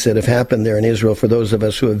and things that have happened there in Israel, for those of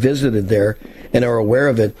us who have visited there and are aware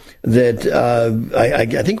of it, that I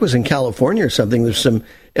think it was in California or something, there's some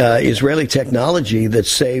Israeli technology that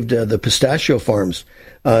saved the pistachio farms,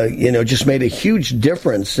 just made a huge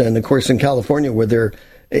difference. And of course, in California, where they're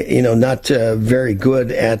not very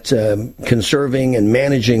good at conserving and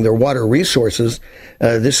managing their water resources,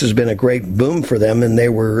 this has been a great boom for them, and they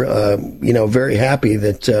were very happy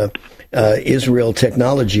that Israel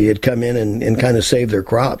technology had come in and kind of saved their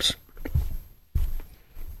crops.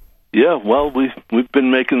 Yeah, well, we've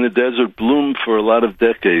been making the desert bloom for a lot of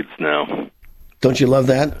decades now. Don't you love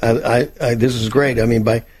that? This is great. I mean,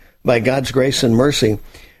 by God's grace and mercy.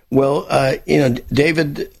 Well,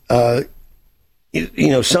 David, I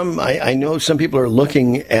know some people are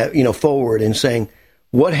looking at forward and saying,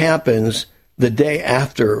 what happens the day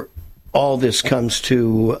after all this comes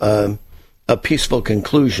to a peaceful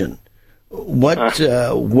conclusion?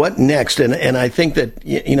 What next? And I think that,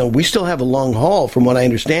 we still have a long haul from what I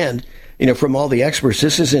understand, from all the experts.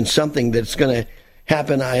 This isn't something that's going to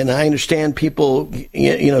happen. And I understand people,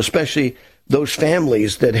 especially those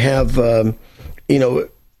families that have,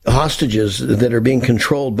 hostages that are being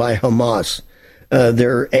controlled by Hamas.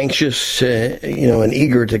 They're anxious, and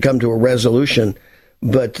eager to come to a resolution.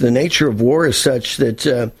 But the nature of war is such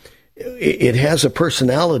that it has a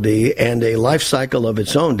personality and a life cycle of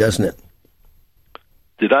its own, doesn't it?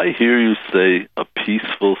 Did I hear you say a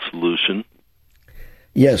peaceful solution?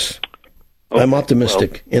 Yes. Okay, I'm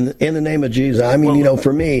optimistic. Well, in the name of Jesus. I mean,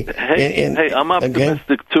 for me... Hey, I'm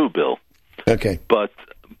optimistic too, Bill. Okay. But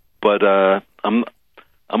I'm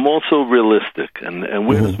also realistic. And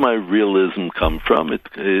where does my realism come from?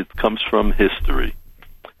 It comes from history.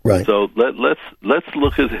 Right. So let's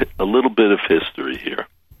look at a little bit of history here.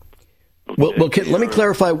 Okay. Well, let me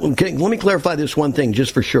clarify. Let me clarify this one thing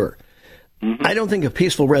just for sure. Mm-hmm. I don't think a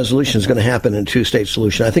peaceful resolution is going to happen in a two-state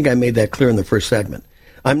solution. I think I made that clear in the first segment.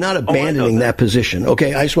 I'm not abandoning that position.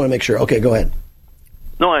 Okay, I just want to make sure. Okay, go ahead.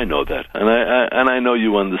 No, I know that, and I know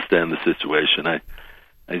you understand the situation. I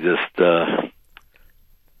just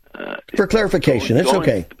for clarification, it's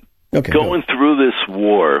okay. Okay, going through this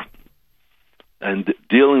war and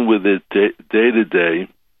dealing with it day to day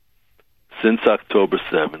since October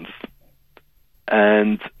 7th,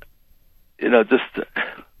 and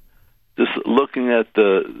just looking at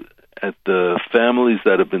the families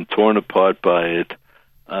that have been torn apart by it,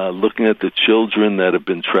 looking at the children that have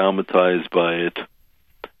been traumatized by it,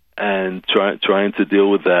 and trying to deal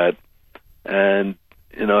with that, and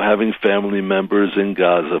having family members in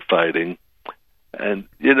Gaza fighting, and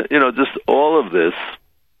just all of this.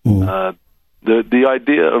 The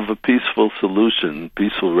idea of a peaceful solution,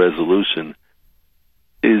 peaceful resolution,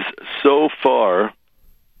 is so far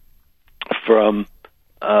from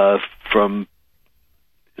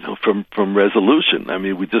resolution. I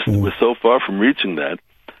mean, we're so far from reaching that,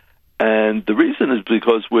 and the reason is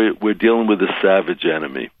because we're dealing with a savage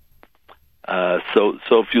enemy. So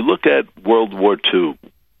if you look at World War II,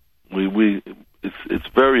 it's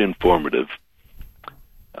very informative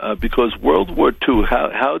because World War II.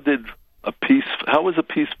 How was a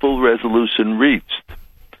peaceful resolution reached?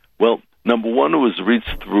 Well, number one, it was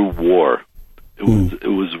reached through war. It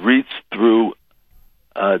was reached through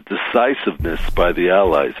decisiveness by the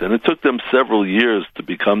Allies, and it took them several years to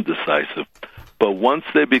become decisive. But once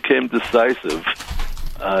they became decisive,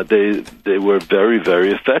 they were very,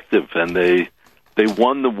 very effective, and they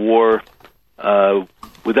won the war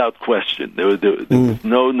without question. There was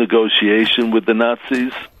no negotiation with the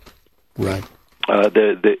Nazis. Right.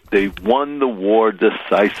 They won the war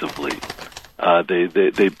decisively.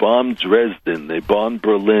 They bombed Dresden. They bombed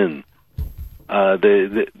Berlin.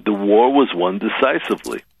 The war was won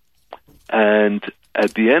decisively. And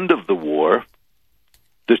at the end of the war,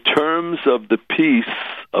 the terms of the peace,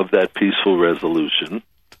 of that peaceful resolution,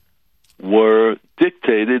 were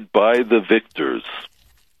dictated by the victors.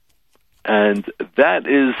 And that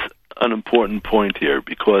is an important point here,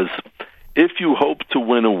 because if you hope to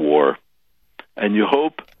win a war, and you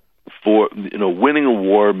hope for, winning a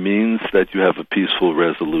war means that you have a peaceful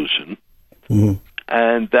resolution. Mm-hmm.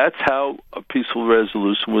 And that's how a peaceful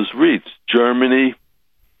resolution was reached. Germany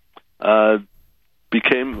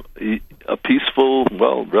became a peaceful,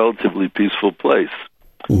 relatively peaceful place.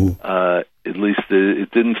 Mm-hmm. At least it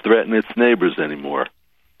didn't threaten its neighbors anymore.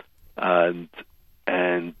 And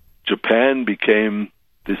Japan became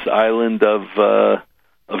this island of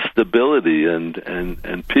stability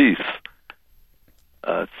and peace.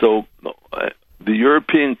 So the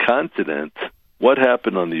European continent, what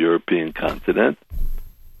happened on the European continent?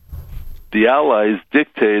 The Allies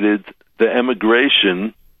dictated the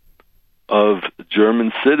emigration of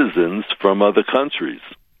German citizens from other countries.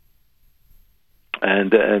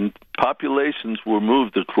 And populations were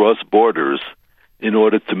moved across borders in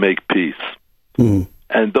order to make peace. Mm.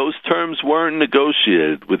 And those terms weren't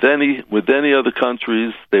negotiated with any other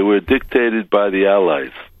countries. They were dictated by the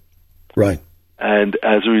Allies. Right. And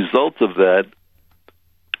as a result of that,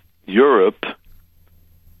 Europe,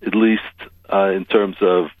 at least in terms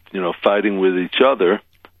of fighting with each other,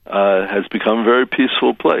 has become a very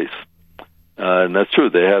peaceful place. And that's true.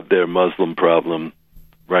 They have their Muslim problem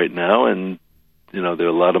right now, and there are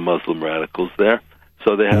a lot of Muslim radicals there.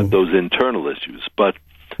 So they have those internal issues. But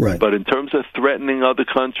in terms of threatening other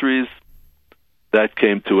countries, that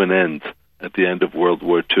came to an end at the end of World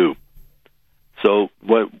War II. So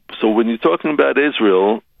when you're talking about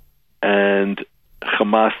Israel and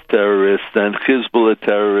Hamas terrorists and Hezbollah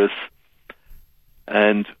terrorists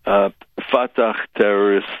and Fatah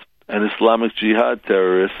terrorists and Islamic Jihad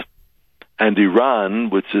terrorists and Iran,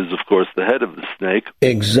 which is of course the head of the snake.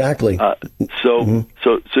 Exactly. So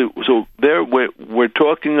there we're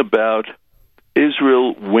talking about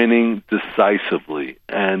Israel winning decisively,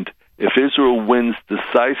 and if Israel wins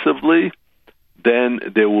decisively, then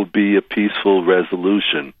there will be a peaceful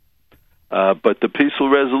resolution. But the peaceful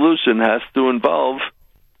resolution has to involve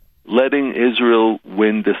letting Israel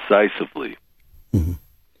win decisively. Mm-hmm.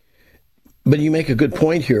 But you make a good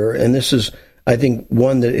point here, and this is, I think,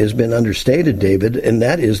 one that has been understated, David, and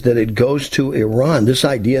that is that it goes to Iran. This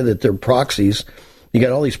idea that they're proxies, you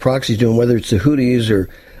got all these proxies doing, whether it's the Houthis or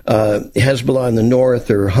Hezbollah in the north,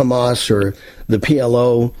 or Hamas, or the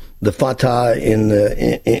PLO, the Fatah in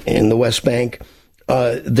the West Bank.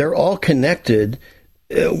 They're all connected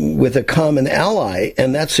with a common ally,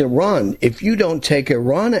 and that's Iran. If you don't take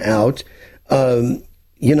Iran out, then,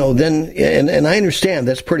 and I understand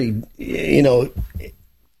that's pretty, if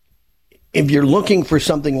you're looking for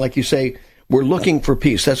something, like you say, we're looking for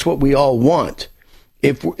peace. That's what we all want.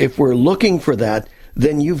 If we're looking for that,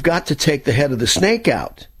 then you've got to take the head of the snake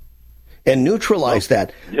out and neutralize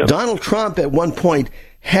that. Yep. Donald Trump at one point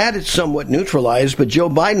had it somewhat neutralized, but Joe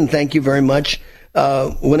Biden, thank you very much,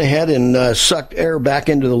 went ahead and sucked air back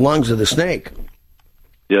into the lungs of the snake.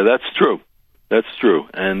 Yeah, that's true. That's true.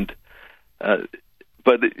 And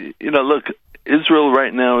but look, Israel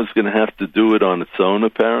right now is going to have to do it on its own.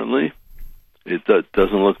 Apparently, it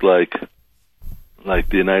doesn't look like like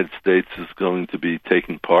the United States is going to be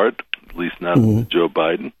taking part, at least not Joe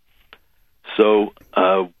Biden. So,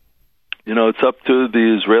 it's up to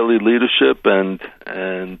the Israeli leadership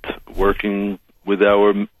and working with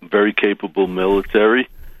our very capable military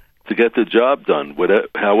to get the job done,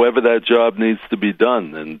 however that job needs to be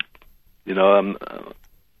done. And,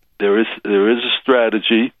 there is a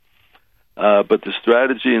strategy, but the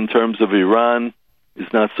strategy in terms of Iran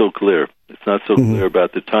is not so clear. It's not so clear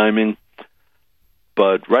about the timing.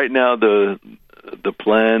 But right now, the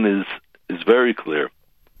plan is very clear.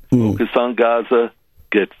 Focus on Gaza,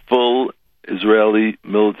 get full Israeli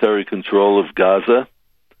military control of Gaza,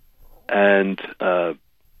 and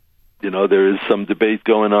there is some debate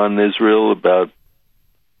going on in Israel about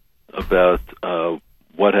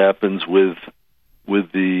what happens with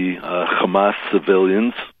the Hamas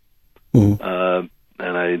civilians, and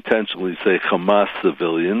I intentionally say Hamas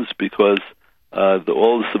civilians because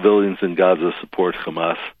all the civilians in Gaza support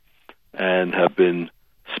Hamas and have been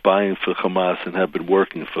spying for Hamas and have been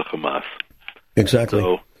working for Hamas. Exactly.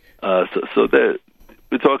 So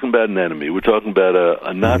we're talking about an enemy. We're talking about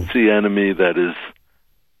a Nazi enemy that is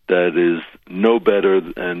no better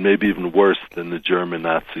and maybe even worse than the German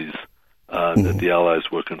Nazis that the Allies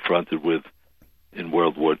were confronted with in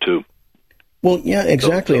World War II. Well, yeah,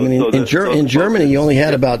 exactly. In Germany, you only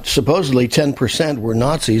had about supposedly 10% were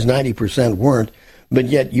Nazis, 90% weren't, but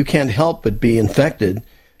yet you can't help but be infected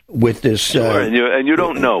with this. Sure, and you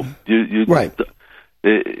don't know. You right.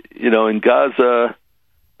 In Gaza,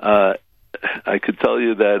 I could tell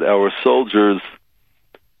you that our soldiers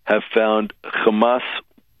have found Hamas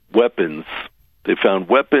weapons. They found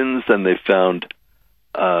weapons and they found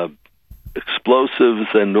explosives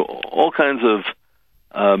and all kinds of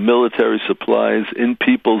military supplies in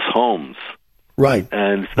people's homes. Right.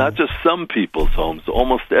 And it's not just some people's homes.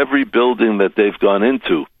 Almost every building that they've gone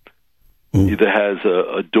into either has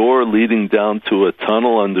a door leading down to a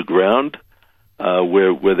tunnel underground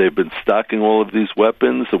where they've been stocking all of these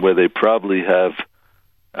weapons and where they probably have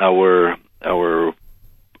our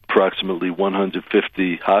approximately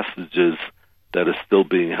 150 hostages that are still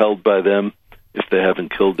being held by them if they haven't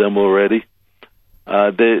killed them already.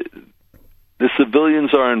 The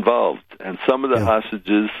civilians are involved, and some of the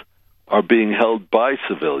hostages are being held by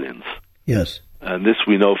civilians. Yes. And this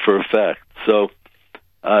we know for a fact. So,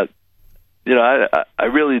 I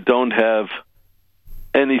really don't have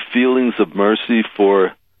any feelings of mercy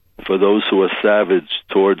for those who are savage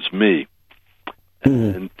towards me.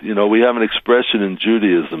 And, we have an expression in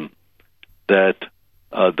Judaism that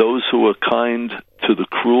those who are kind to the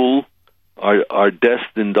cruel are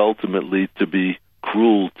destined ultimately to be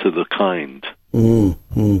cruel to the kind.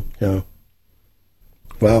 Yeah.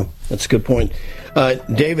 Wow, that's a good point.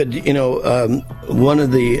 David, one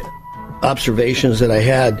of the observations that I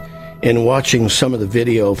had in watching some of the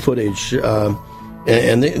video footage,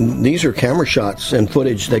 these are camera shots and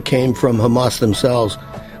footage that came from Hamas themselves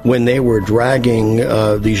when they were dragging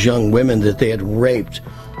these young women that they had raped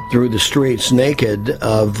through the streets naked in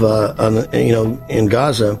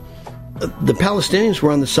Gaza. The Palestinians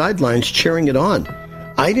were on the sidelines cheering it on.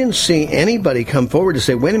 I didn't see anybody come forward to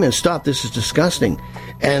say, wait a minute, stop, this is disgusting.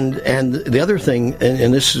 And the other thing,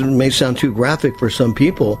 and this may sound too graphic for some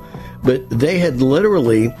people, but they had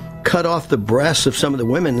literally cut off the breasts of some of the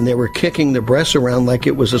women, and they were kicking the breasts around like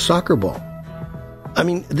it was a soccer ball. I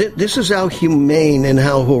mean, this is how humane and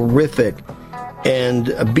how horrific and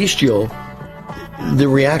bestial the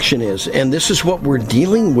reaction is. And this is what we're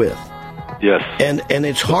dealing with. Yes. And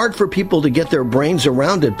it's hard for people to get their brains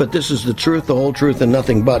around it, but this is the truth, the whole truth, and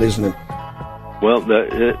nothing but, isn't it? Well,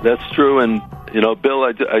 that's true. And, Bill,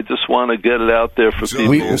 I just want to get it out there for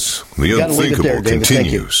people. The unthinkable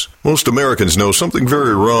continues. Most Americans know something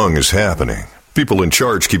very wrong is happening. People in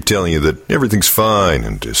charge keep telling you that everything's fine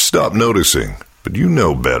and to stop noticing. But you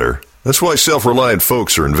know better. That's why self-reliant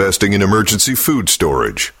folks are investing in emergency food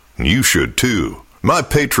storage. And you should, too. My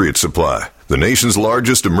Patriot Supply, the nation's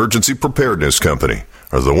largest emergency preparedness company,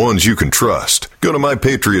 are the ones you can trust. Go to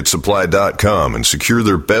MyPatriotSupply.com and secure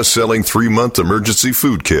their best-selling 3-month emergency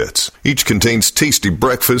food kits. Each contains tasty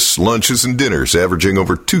breakfasts, lunches, and dinners averaging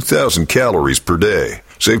over 2,000 calories per day.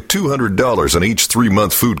 Save $200 on each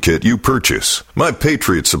 3-month food kit you purchase. My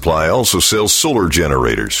Patriot Supply also sells solar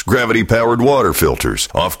generators, gravity-powered water filters,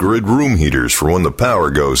 off-grid room heaters for when the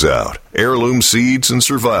power goes out, heirloom seeds, and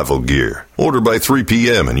survival gear. Order by 3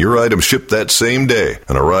 p.m. and your items ship that same day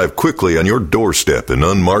and arrive quickly on your doorstep in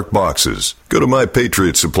unmarked boxes. Go to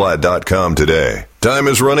MyPatriotSupply.com today. Time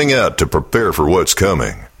is running out to prepare for what's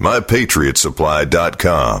coming.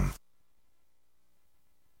 MyPatriotSupply.com.